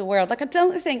broader world. Like, I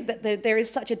don't think that there is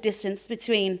such a distance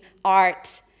between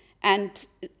art and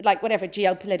like whatever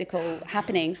geopolitical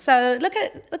happening. So look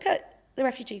at the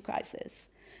refugee crisis.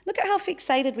 Look at how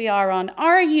fixated we are on,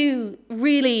 are you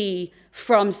really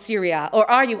from Syria or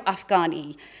are you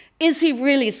Afghani? Is he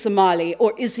really Somali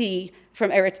or is he from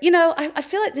Eritrea? I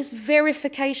feel like this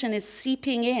verification is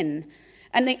seeping in.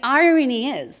 And the irony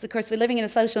is, of course, we're living in a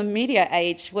social media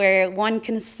age where one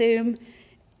can assume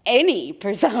any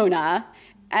persona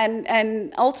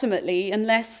and ultimately,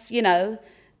 unless,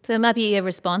 So maybe a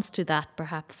response to that,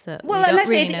 perhaps. Unless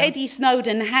really Eddie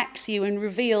Snowden hacks you and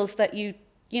reveals that you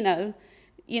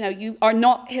are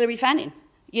not Hillary Fanning.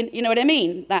 You know what I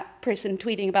mean? That person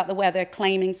tweeting about the weather,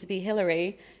 claiming to be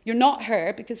Hillary. You're not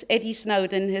her because Eddie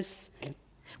Snowden has.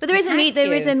 But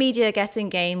there is a media guessing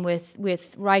game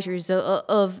with writers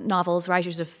of novels,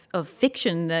 writers of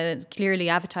fiction that clearly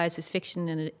advertised as fiction,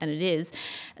 and it is.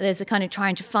 There's a kind of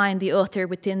trying to find the author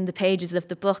within the pages of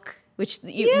the book, which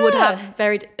you would have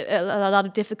a lot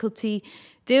of difficulty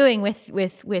doing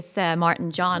with Martin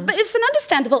John. But it's an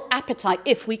understandable appetite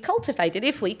if we cultivate it,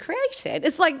 if we create it.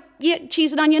 It's like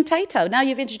cheese and onion tato. Now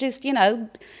you've introduced,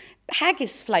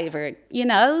 haggis flavour,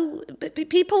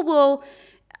 People will,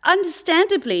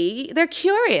 understandably, they're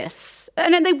curious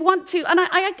and they want to. And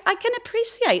I can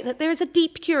appreciate that there is a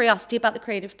deep curiosity about the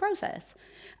creative process.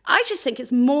 I just think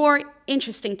it's more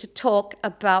interesting to talk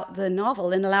about the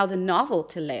novel and allow the novel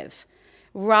to live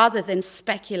rather than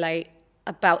speculate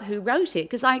about who wrote it.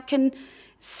 Because I can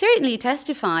certainly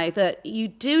testify that you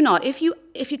do not, if you're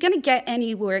going to get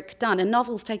any work done, and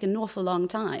novels take an awful long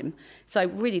time, so I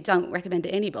really don't recommend to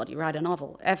anybody write a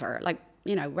novel ever,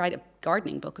 write a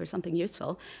gardening book or something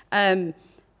useful.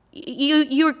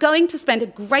 you're going to spend a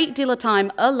great deal of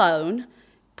time alone,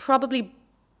 probably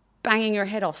banging your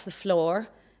head off the floor.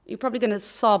 You're probably going to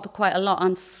sob quite a lot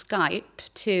on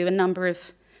Skype to a number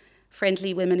of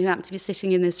friendly women who happen to be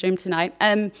sitting in this room tonight.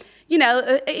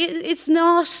 It's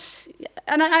not...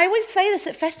 And I always say this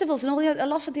at festivals, and a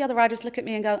lot of the other writers look at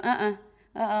me and go,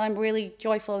 I'm really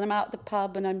joyful, and I'm out at the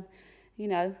pub, and I'm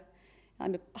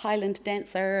a Highland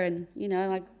dancer, and,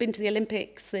 I've been to the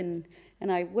Olympics, and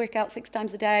I work out 6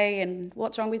 times a day, and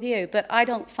what's wrong with you? But I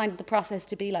don't find the process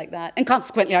to be like that. And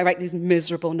consequently, I write these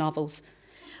miserable novels.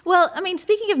 Well, I mean,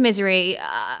 speaking of misery...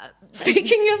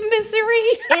 Speaking of misery...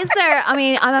 is there, I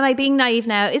mean, am I being naive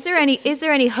now? Is there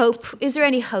any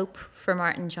hope for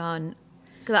Martin John?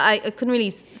 Because I couldn't really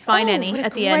find any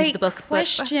at the end of the book.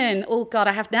 Question. Oh, God,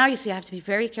 I have to be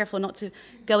very careful not to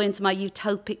go into my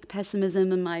utopic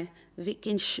pessimism and my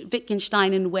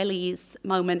Wittgenstein and Wellies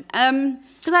moment.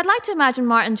 Because I'd like to imagine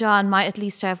Martin John might at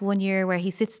least have 1 year where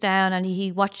he sits down and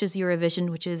he watches Eurovision,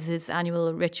 which is his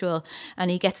annual ritual,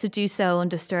 and he gets to do so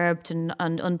undisturbed and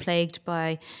unplagued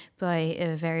by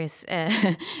various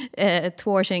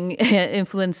thwarting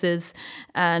influences,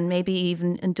 and maybe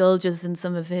even indulges in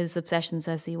some of his obsessions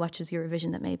as he watches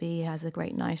Eurovision, that maybe he has a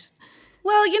great night.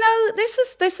 Well,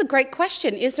 this is a great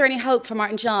question. Is there any hope for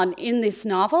Martin John in this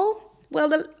novel?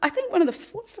 Well, I think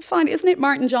what's the fine, isn't it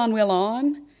Martin John will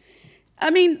on? I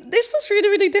mean, this was really,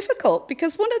 really difficult,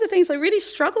 because one of the things I really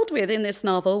struggled with in this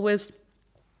novel was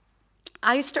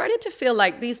I started to feel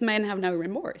like these men have no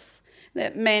remorse.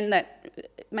 That men that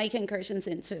make incursions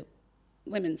into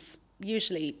women's,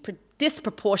 usually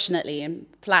disproportionately in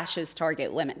flashes,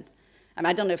 target women. I mean,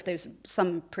 I don't know if there's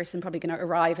some person probably going to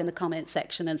arrive in the comment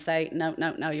section and say,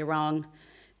 no, you're wrong.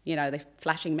 They're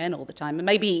flashing men all the time. And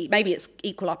maybe it's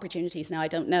equal opportunities now, I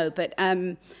don't know. But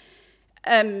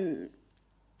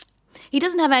he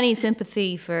doesn't have any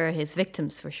sympathy for his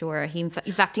victims, for sure. In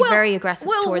fact, he's very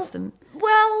aggressive towards them.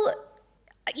 Well,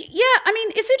 yeah, I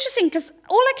mean, it's interesting, because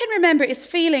all I can remember is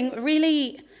feeling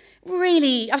really,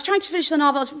 really... I was trying to finish the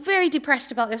novel. I was very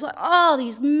depressed about this. Like,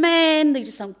 these men, they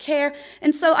just don't care.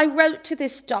 And so I wrote to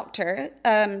this doctor,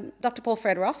 Dr. Paul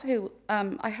Frederoff, who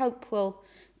I hope will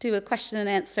do a question and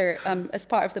answer as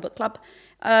part of the book club.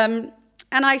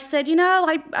 And I said, they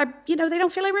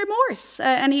don't feel any remorse.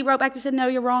 And he wrote back and said, no,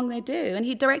 you're wrong, they do. And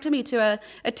he directed me to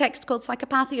a text called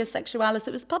Psychopathia Sexualis.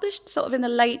 It was published sort of in the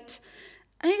late,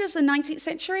 I think it was the 19th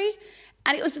century.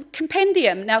 And it was a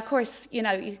compendium. Now, of course, you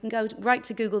can go right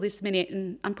to Google this minute,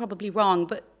 and I'm probably wrong,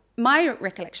 but my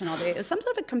recollection of it was some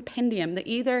sort of a compendium that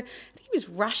I think he was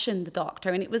Russian, the doctor,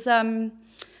 and it was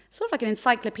sort of like an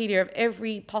encyclopedia of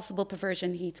every possible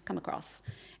perversion he'd come across.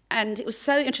 And it was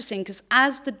so interesting, because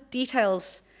as the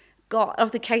details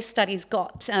of the case studies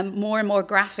got more and more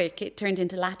graphic, it turned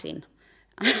into Latin.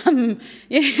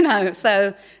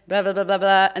 So blah, blah, blah, blah,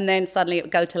 blah. And then suddenly it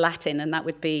would go to Latin, and that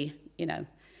would be,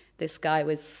 this guy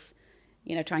was,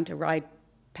 trying to ride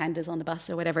pandas on the bus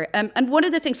or whatever. And one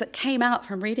of the things that came out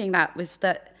from reading that was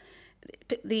that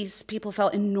these people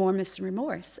felt enormous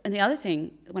remorse. And the other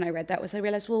thing when I read that was I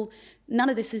realized, well, none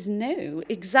of this is new.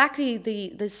 Exactly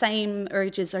the same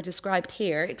urges are described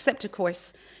here, except, of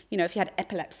course, if you had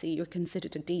epilepsy, you're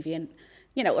considered a deviant,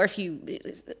 or if you,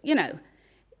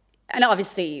 and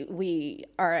obviously we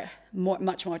are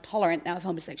much more tolerant now of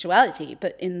homosexuality,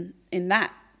 but in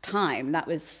that time, that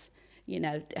was,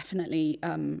 definitely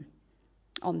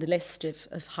on the list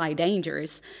of high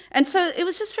dangers. And so it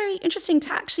was just very interesting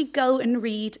to actually go and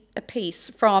read a piece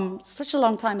from such a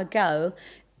long time ago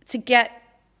to get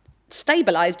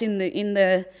stabilized in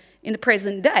the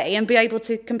present day and be able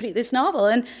to complete this novel.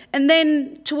 And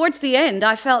then towards the end,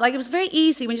 I felt like it was very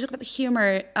easy when you talk about the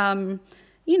humor.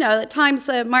 At times,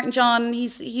 Martin John,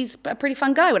 he's a pretty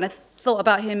fun guy. When I thought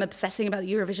about him obsessing about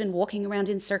Eurovision, walking around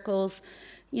in circles,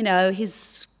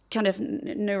 his kind of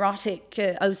neurotic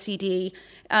OCD.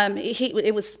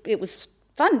 It was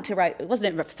fun to write. It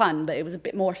wasn't ever fun, but it was a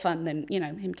bit more fun than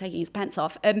him taking his pants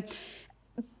off.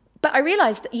 But I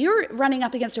realized that you're running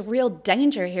up against a real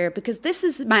danger here, because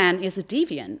this man is a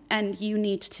deviant, and you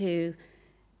need to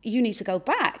go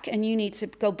back, and you need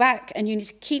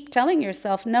to keep telling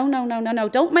yourself, no,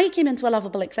 don't make him into a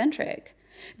lovable eccentric.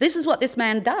 This is what this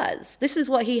man does. This is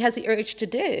what he has the urge to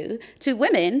do to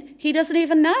women he doesn't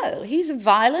even know. He's a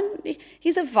violent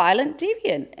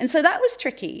deviant. And so that was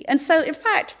tricky. And so, in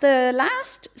fact, the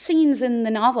last scenes in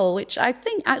the novel, which I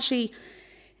think actually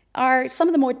are some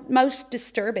of the most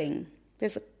disturbing.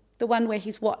 There's the one where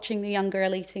he's watching the young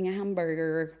girl eating a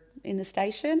hamburger in the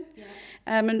station. Yeah.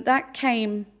 And that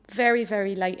came very,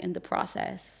 very late in the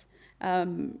process.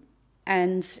 And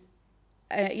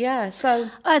So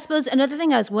I suppose another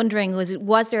thing I was wondering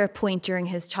was there a point during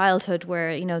his childhood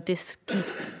where, you know, this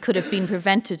could have been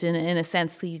prevented in a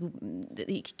sense? He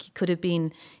could have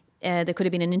been, there could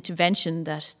have been an intervention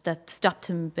that stopped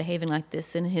him behaving like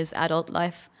this in his adult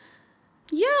life.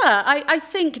 Yeah, I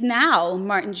think now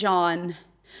Martin John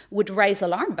would raise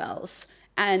alarm bells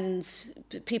and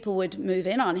people would move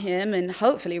in on him and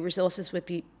hopefully resources would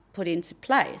be put into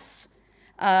place.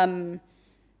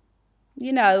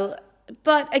 You know,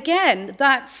 but again,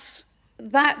 that's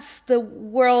the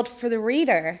world for the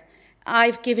reader.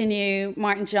 I've given you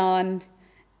Martin John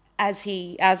as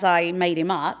I made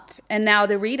him up, and now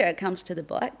the reader comes to the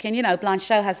book. And you know,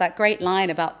 Blanchot has that great line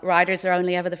about writers are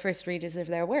only ever the first readers of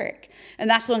their work, and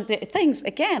that's one of the things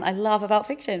again I love about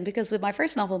fiction, because with my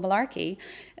first novel, Malarkey,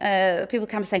 people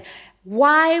come saying,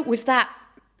 "Why was that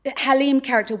Halim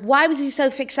character? Why was he so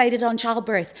fixated on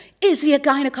childbirth? Is he a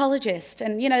gynecologist?"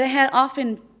 And you know, they had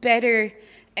often better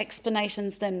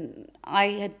explanations than I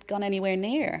had gone anywhere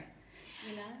near.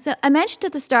 So I mentioned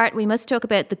at the start we must talk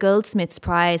about the Goldsmiths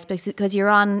Prize because you're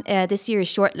on this year's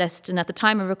shortlist, and at the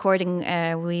time of recording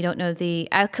we don't know the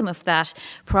outcome of that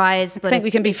prize. But I think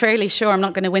we can be fairly sure I'm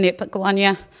not going to win it, but go on,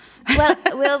 yeah.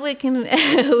 Well, we can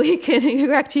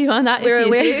correct you on that if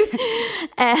you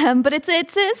do. But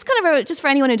it's kind of just for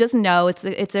anyone who doesn't know, it's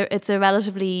a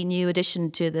relatively new addition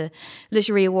to the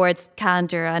literary awards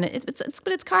calendar, and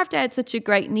it's carved out such a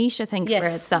great niche, I think, for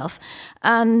itself.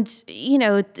 And you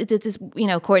know, it is, you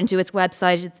know, according to its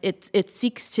website, it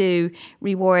seeks to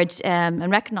reward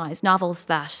and recognise novels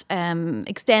that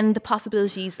extend the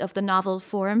possibilities of the novel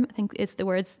form, I think is the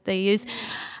words they use,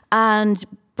 and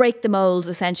break the mold,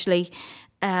 essentially.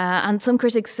 And some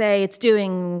critics say it's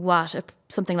doing what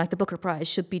something like the Booker Prize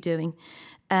should be doing.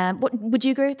 What would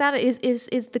you agree with that? Is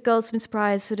the Goldsmiths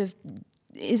Prize sort of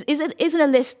is it a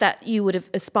list that you would have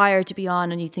aspired to be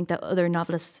on, and you think that other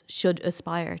novelists should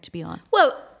aspire to be on?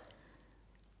 Well,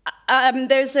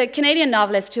 there's a Canadian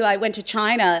novelist who I went to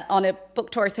China on a book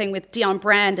tour thing with Dion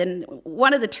Brand, and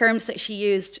one of the terms that she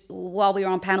used while we were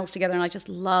on panels together, and I just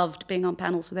loved being on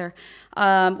panels with her,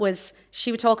 was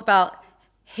she would talk about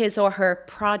his or her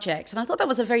project. And I thought that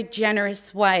was a very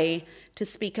generous way to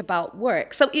speak about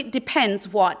work. So it depends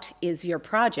what is your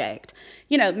project.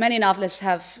 You know, many novelists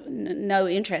have no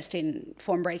interest in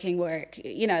form-breaking work,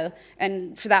 you know,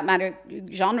 and for that matter,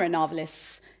 genre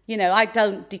novelists. You know, I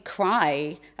don't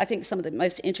decry. I think some of the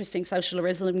most interesting social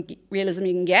realism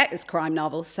you can get is crime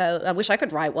novels. So I wish I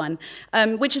could write one.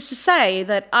 Which is to say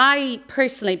that I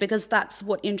personally, because that's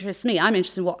what interests me, I'm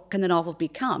interested in what can the novel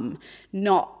become,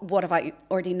 not what have I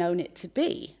already known it to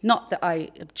be. Not that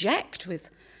I object with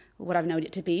what I've known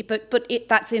it to be, but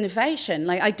that's innovation.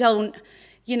 Like I don't,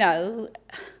 you know,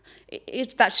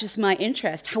 that's just my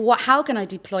interest. How can I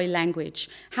deploy language?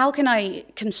 How can I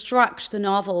construct the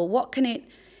novel? What can it...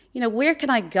 You know, where can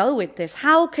I go with this?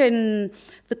 How can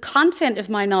the content of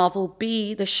my novel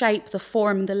be the shape, the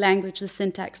form, the language, the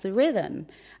syntax, the rhythm?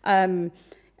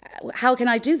 How can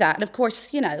I do that? And of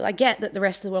course, you know, I get that the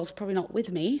rest of the world's probably not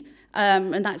with me,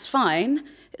 and that's fine.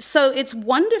 So it's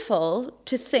wonderful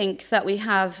to think that we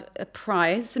have a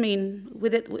prize. I mean,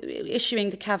 with it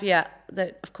issuing the caveat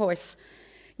that, of course,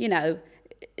 you know,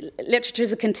 literature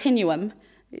is a continuum.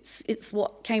 It's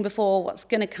what came before, what's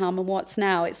going to come, and what's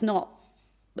now. It's not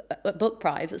a book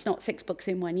prize. It's not 6 books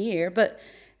in 1 year, but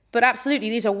absolutely,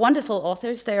 these are wonderful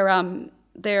authors. I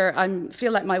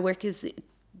feel like my work is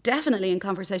definitely in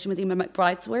conversation with Emma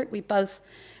McBride's work. We both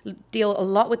deal a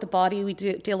lot with the body. We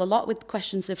deal a lot with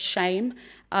questions of shame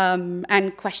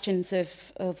and questions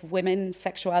of women's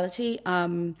sexuality.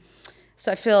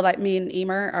 So I feel like me and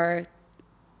Emma are,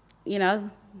 you know,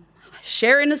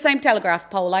 sharing the same telegraph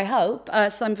pole, I hope.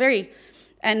 So I'm very...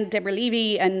 And Deborah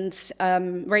Levy and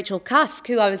Rachel Cusk,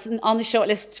 who I was on the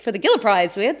shortlist for the Giller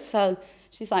Prize with. So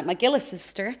she's like my Giller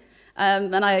sister.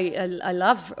 And I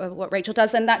love what Rachel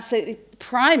does. And that's a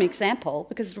prime example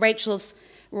because Rachel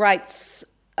writes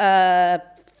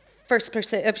first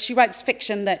person. She writes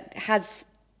fiction that has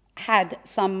had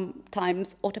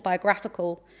sometimes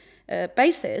autobiographical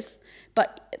basis.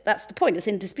 But that's the point. It's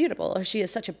indisputable. She is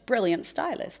such a brilliant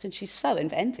stylist and she's so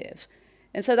inventive.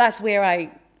 And so that's where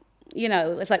you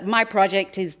know, it's like my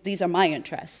project these are my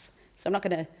interests. So I'm not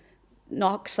going to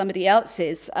knock somebody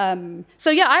else's. So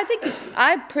yeah,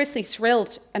 I'm personally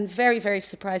thrilled and very, very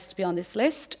surprised to be on this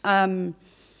list. And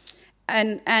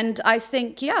I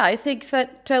think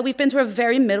that we've been through a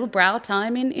very middle-brow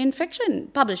time in fiction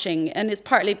publishing. And it's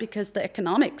partly because the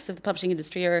economics of the publishing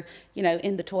industry are, you know,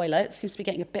 in the toilet. It seems to be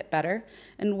getting a bit better.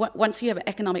 And once you have an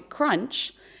economic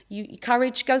crunch,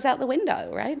 courage goes out the window,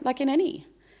 right? Like in any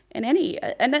in any.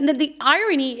 And then the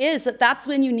irony is that that's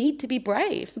when you need to be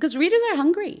brave, because readers are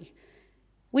hungry.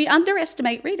 We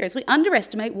underestimate readers. We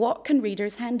underestimate what can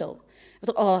readers handle. It's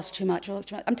like, oh, it's too much. Oh, it's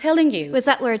too much. I'm telling you. Was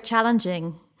that word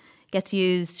challenging gets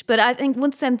used? But I think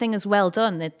once something is well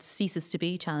done, it ceases to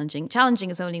be challenging. Challenging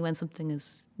is only when something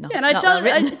is not, and not well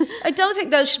written. I don't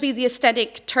think those should be the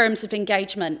aesthetic terms of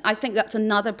engagement. I think that's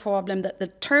another problem, that the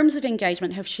terms of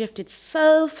engagement have shifted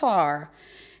so far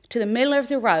to the middle of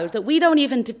the road that we don't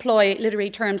even deploy literary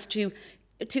terms to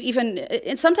even,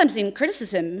 and sometimes in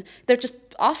criticism, they're just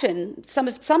often,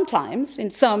 sometimes in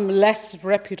some less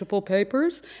reputable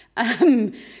papers,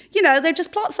 they're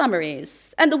just plot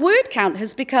summaries. And the word count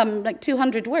has become like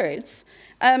 200 words.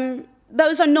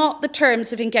 Those are not the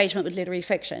terms of engagement with literary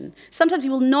fiction. Sometimes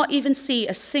you will not even see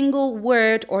a single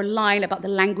word or line about the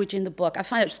language in the book. I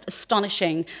find it just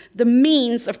astonishing. The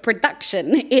means of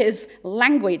production is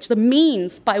language. The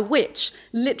means by which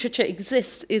literature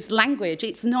exists is language.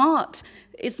 It's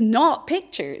not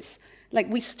pictures. Like,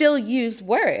 we still use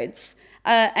words,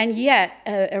 and yet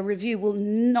a review will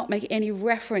not make any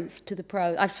reference to the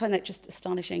prose. I find that just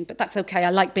astonishing, but that's okay. I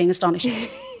like being astonished.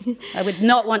 I would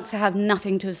not want to have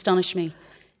nothing to astonish me.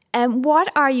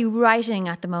 What are you writing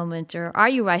at the moment, or are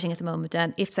you writing at the moment?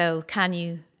 And if so, can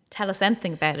you tell us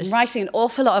anything about it? I'm writing an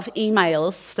awful lot of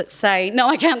emails that say, no,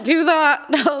 I can't do that.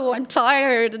 No, I'm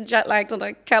tired and jet lagged and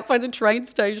I can't find a train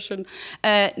station.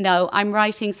 No, I'm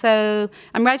writing, it's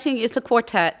a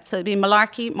quartet. So it'd be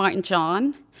Malarkey, Martin,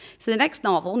 John. So the next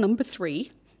novel, number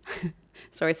 3,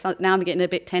 sorry, now I'm getting a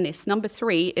bit tennis. Number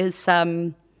 3 is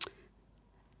the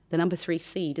number 3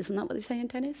 seed. Isn't that what they say in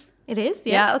tennis? It is,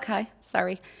 yeah. Yeah, okay,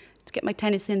 sorry. To get my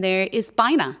tennis in there, is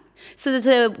Bina. So there's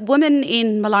a woman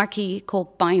in Malarkey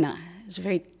called Bina. It's a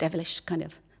very devilish, kind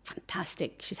of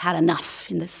fantastic. She's had enough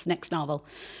in this next novel.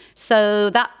 So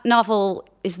that novel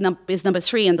is number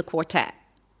 3 in the quartet,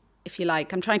 if you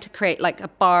like. I'm trying to create like a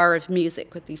bar of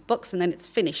music with these books, and then it's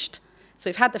finished. So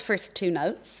we've had the first 2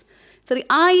 notes. So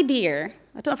the idea,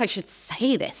 I don't know if I should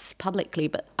say this publicly,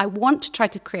 but I want to try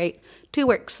to create 2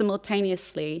 works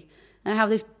simultaneously, and I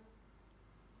have this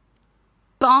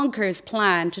bonkers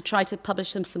plan to try to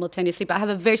publish them simultaneously, but I have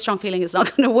a very strong feeling it's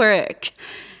not going to work.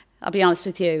 I'll be honest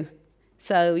with you.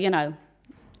 So,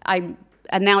 I'm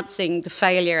announcing the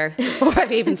failure before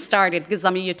I've even started, because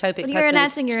I'm a utopic pessimist. You're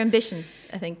announcing your ambition,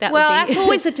 I think. That's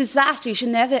always a disaster. You should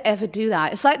never, ever do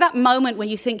that. It's like that moment when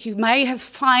you think you may have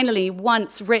finally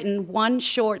once written one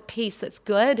short piece that's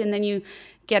good, and then you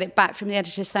get it back from the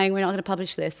editor saying, we're not going to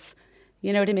publish this.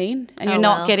 You know what I mean? And you're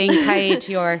not getting paid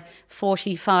your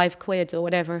 45 quid or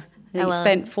whatever. You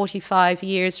spent 45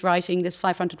 years writing this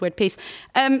 500-word piece.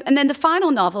 And then the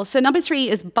final novel, so number 3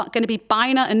 is going to be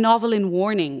Bina, a novel in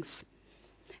warnings.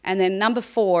 And then number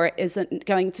 4 is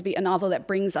going to be a novel that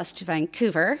brings us to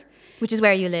Vancouver. Which is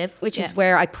where you live. Which is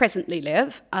where I presently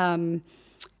live. And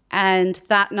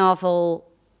that novel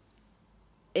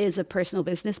is a personal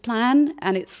business plan,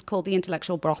 and it's called The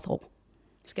Intellectual Brothel.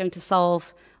 It's going to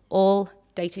solve all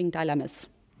dating dilemmas.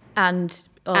 And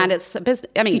it's a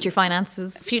business. Future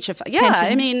finances. Yeah,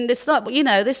 pension. It's not,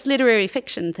 this literary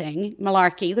fiction thing,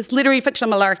 malarkey, this literary fiction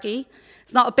malarkey,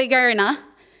 it's not a big earner.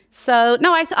 So,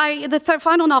 no, the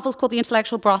final novel is called The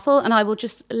Intellectual Brothel, and I will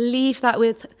just leave that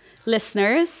with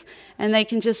listeners, and they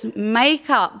can just make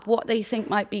up what they think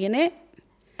might be in it.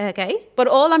 Okay. But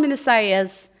all I'm going to say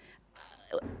is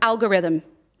algorithm.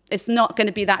 It's not going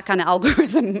to be that kind of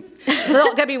algorithm. It's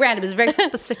not going to be random. It's very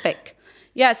specific.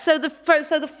 Yeah, so the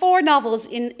 4 novels,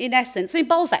 in essence,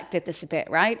 Balzac did this a bit,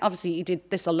 right? Obviously, he did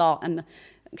this a lot, and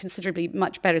considerably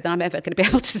much better than I'm ever going to be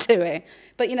able to do it.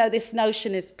 But, this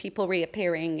notion of people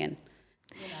reappearing and...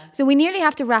 So we nearly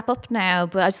have to wrap up now,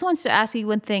 but I just wanted to ask you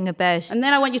one thing about... And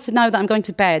then I want you to know that I'm going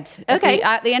to bed. Okay.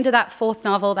 At the end of that 4th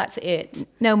novel, that's it.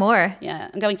 No more? Yeah,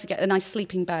 I'm going to get a nice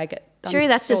sleeping bag at Dunnes Sure,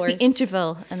 that's Stores. just the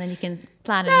interval, and then you can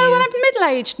plan No, well, I'm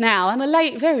middle-aged now. I'm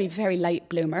a very, very late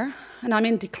bloomer, and I'm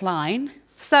in decline.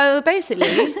 So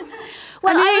basically...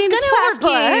 Well, I was going to ask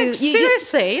books, you...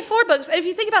 Seriously, 4 books. If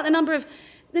you think about the number of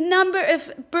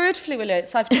bird flu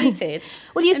alerts I've tweeted.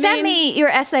 Well, you sent me your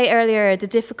essay earlier, The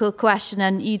Difficult Question,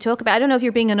 and you talk about, I don't know if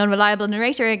you're being an unreliable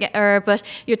narrator, but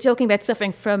you're talking about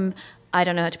suffering from, I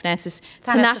don't know how to pronounce this,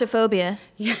 thanatophobia,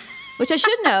 which I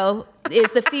should know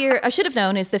is the fear, I should have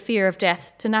known is the fear of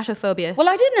death, thanatophobia. Well,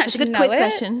 I didn't actually know it. It's a good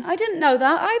quiz question. I didn't know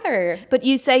that either. But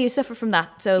you say you suffer from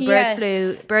that, so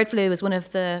bird flu is one of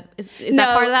the, is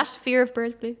that part of that, fear of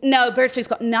bird flu? No, bird flu's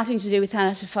got nothing to do with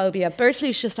thanatophobia. Bird flu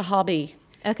is just a hobby.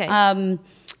 Okay.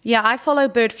 Yeah, I follow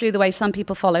bird flu the way some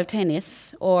people follow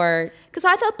tennis, or... Because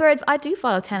I thought I do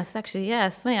follow tennis, actually, yeah.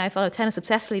 It's funny, I follow tennis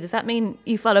obsessively. Does that mean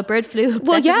you follow bird flu obsessively?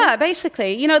 Well, yeah,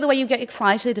 basically. You know the way you get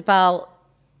excited about...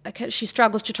 She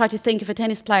struggles to try to think of a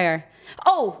tennis player.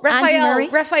 Oh,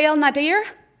 Rafael Nadir?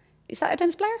 Is that a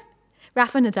tennis player?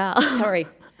 Rafa Nadal. Sorry.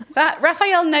 That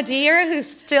Rafael Nadir, who's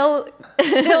still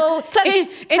in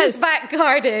his back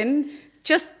garden,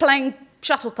 just playing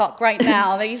shuttlecock right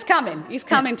now. He's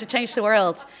coming to change the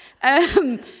world.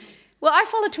 Well, I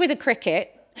follow Twitter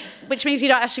cricket, which means you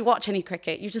don't actually watch any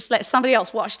cricket. You just let somebody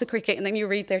else watch the cricket and then you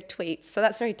read their tweets. So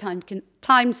that's very time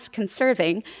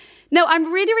conserving. No,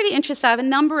 I'm really, really interested. I have a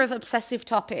number of obsessive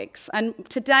topics. And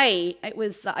today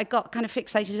I got kind of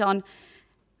fixated on,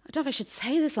 I don't know if I should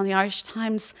say this on the Irish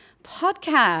Times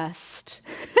podcast,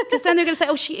 because then they're going to say,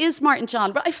 oh, she is Martin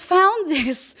John. But I found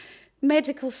this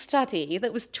medical study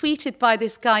that was tweeted by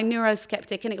this guy,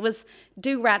 neuroskeptic, and it was,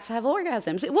 do rats have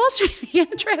orgasms? It was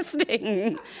really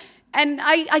interesting. And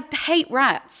I hate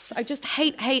rats. I just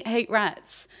hate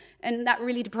rats. And that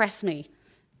really depressed me,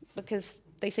 because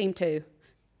they seem to.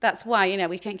 That's why,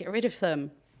 we can't get rid of them.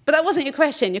 But that wasn't your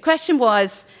question. Your question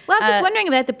was... Well, I'm just wondering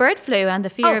about the bird flu and the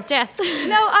fear of death. No,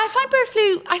 I find bird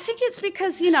flu... I think it's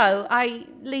because, I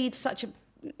lead such a,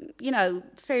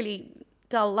 fairly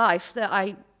dull life that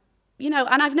I... and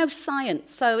I've no science.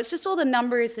 So it's just all the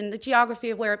numbers and the geography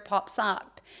of where it pops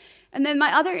up. And then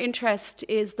my other interest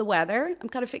is the weather. I'm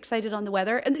kind of fixated on the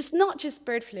weather. And it's not just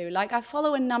bird flu. Like, I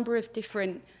follow a number of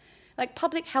different... Like,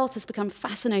 public health has become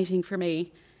fascinating for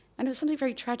me. And there was something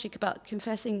very tragic about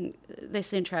confessing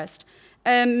this interest.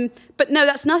 But no,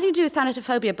 that's nothing to do with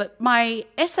thanatophobia. But my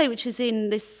essay, which is in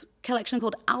this collection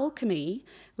called Alchemy,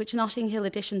 which Notting Hill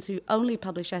Editions, who only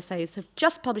publish essays, have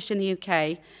just published in the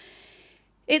UK.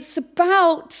 It's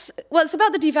about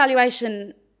the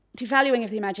devaluing of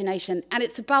the imagination, and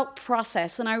it's about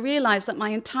process. And I realized that my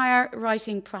entire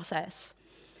writing process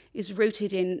is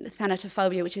rooted in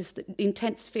thanatophobia, which is the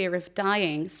intense fear of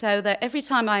dying. So that every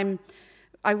time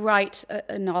I write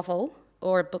a novel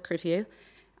or a book review,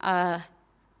 I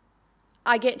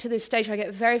get to this stage where I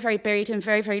get very, very buried and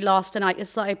very, very lost, and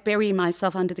it's like I bury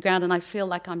myself under the ground, and I feel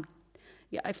like I'm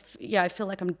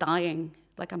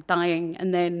dying,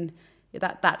 and then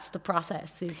that's the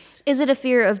process. Is it a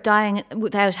fear of dying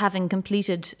without having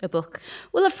completed a book?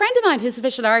 Well, a friend of mine who's a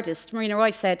visual artist, Marina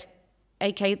Roy, said,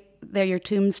 "AK, they're your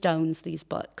tombstones, these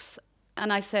books,"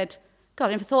 and I said, "God,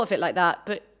 I never thought of it like that,"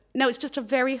 but. No, it's just a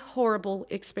very horrible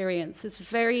experience. It's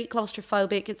very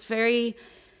claustrophobic.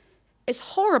 It's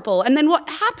horrible. And then what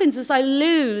happens is I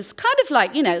lose, kind of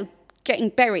like, getting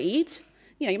buried.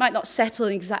 You might not settle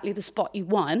in exactly the spot you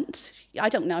want. I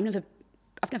don't know.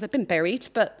 I've never been buried,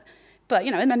 but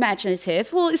I'm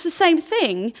imaginative. Well, it's the same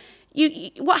thing.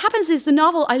 What happens is the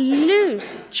novel, I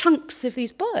lose chunks of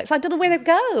these books. I don't know where they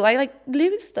go. I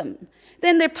lose them.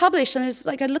 Then they're published, and there's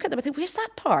I look at them and think, where's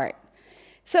that part?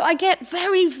 So I get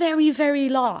very, very, very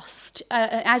lost,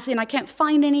 as in I can't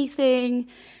find anything,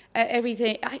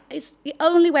 everything. It's the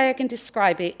only way I can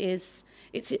describe it is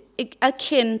it's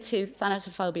akin to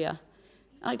thanatophobia.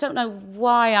 I don't know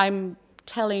why I'm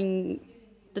telling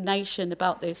the nation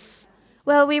about this.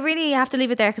 Well, we really have to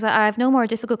leave it there because I have no more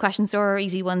difficult questions or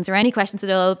easy ones or any questions at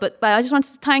all. But I just want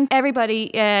to thank everybody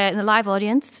in the live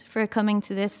audience for coming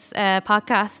to this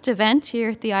podcast event here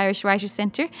at the Irish Writers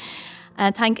Centre.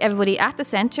 Thank everybody at the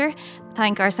centre.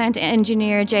 Thank our sound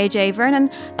engineer, JJ Vernon.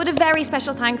 But a very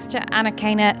special thanks to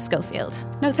Anakana Schofield.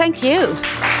 No, thank you.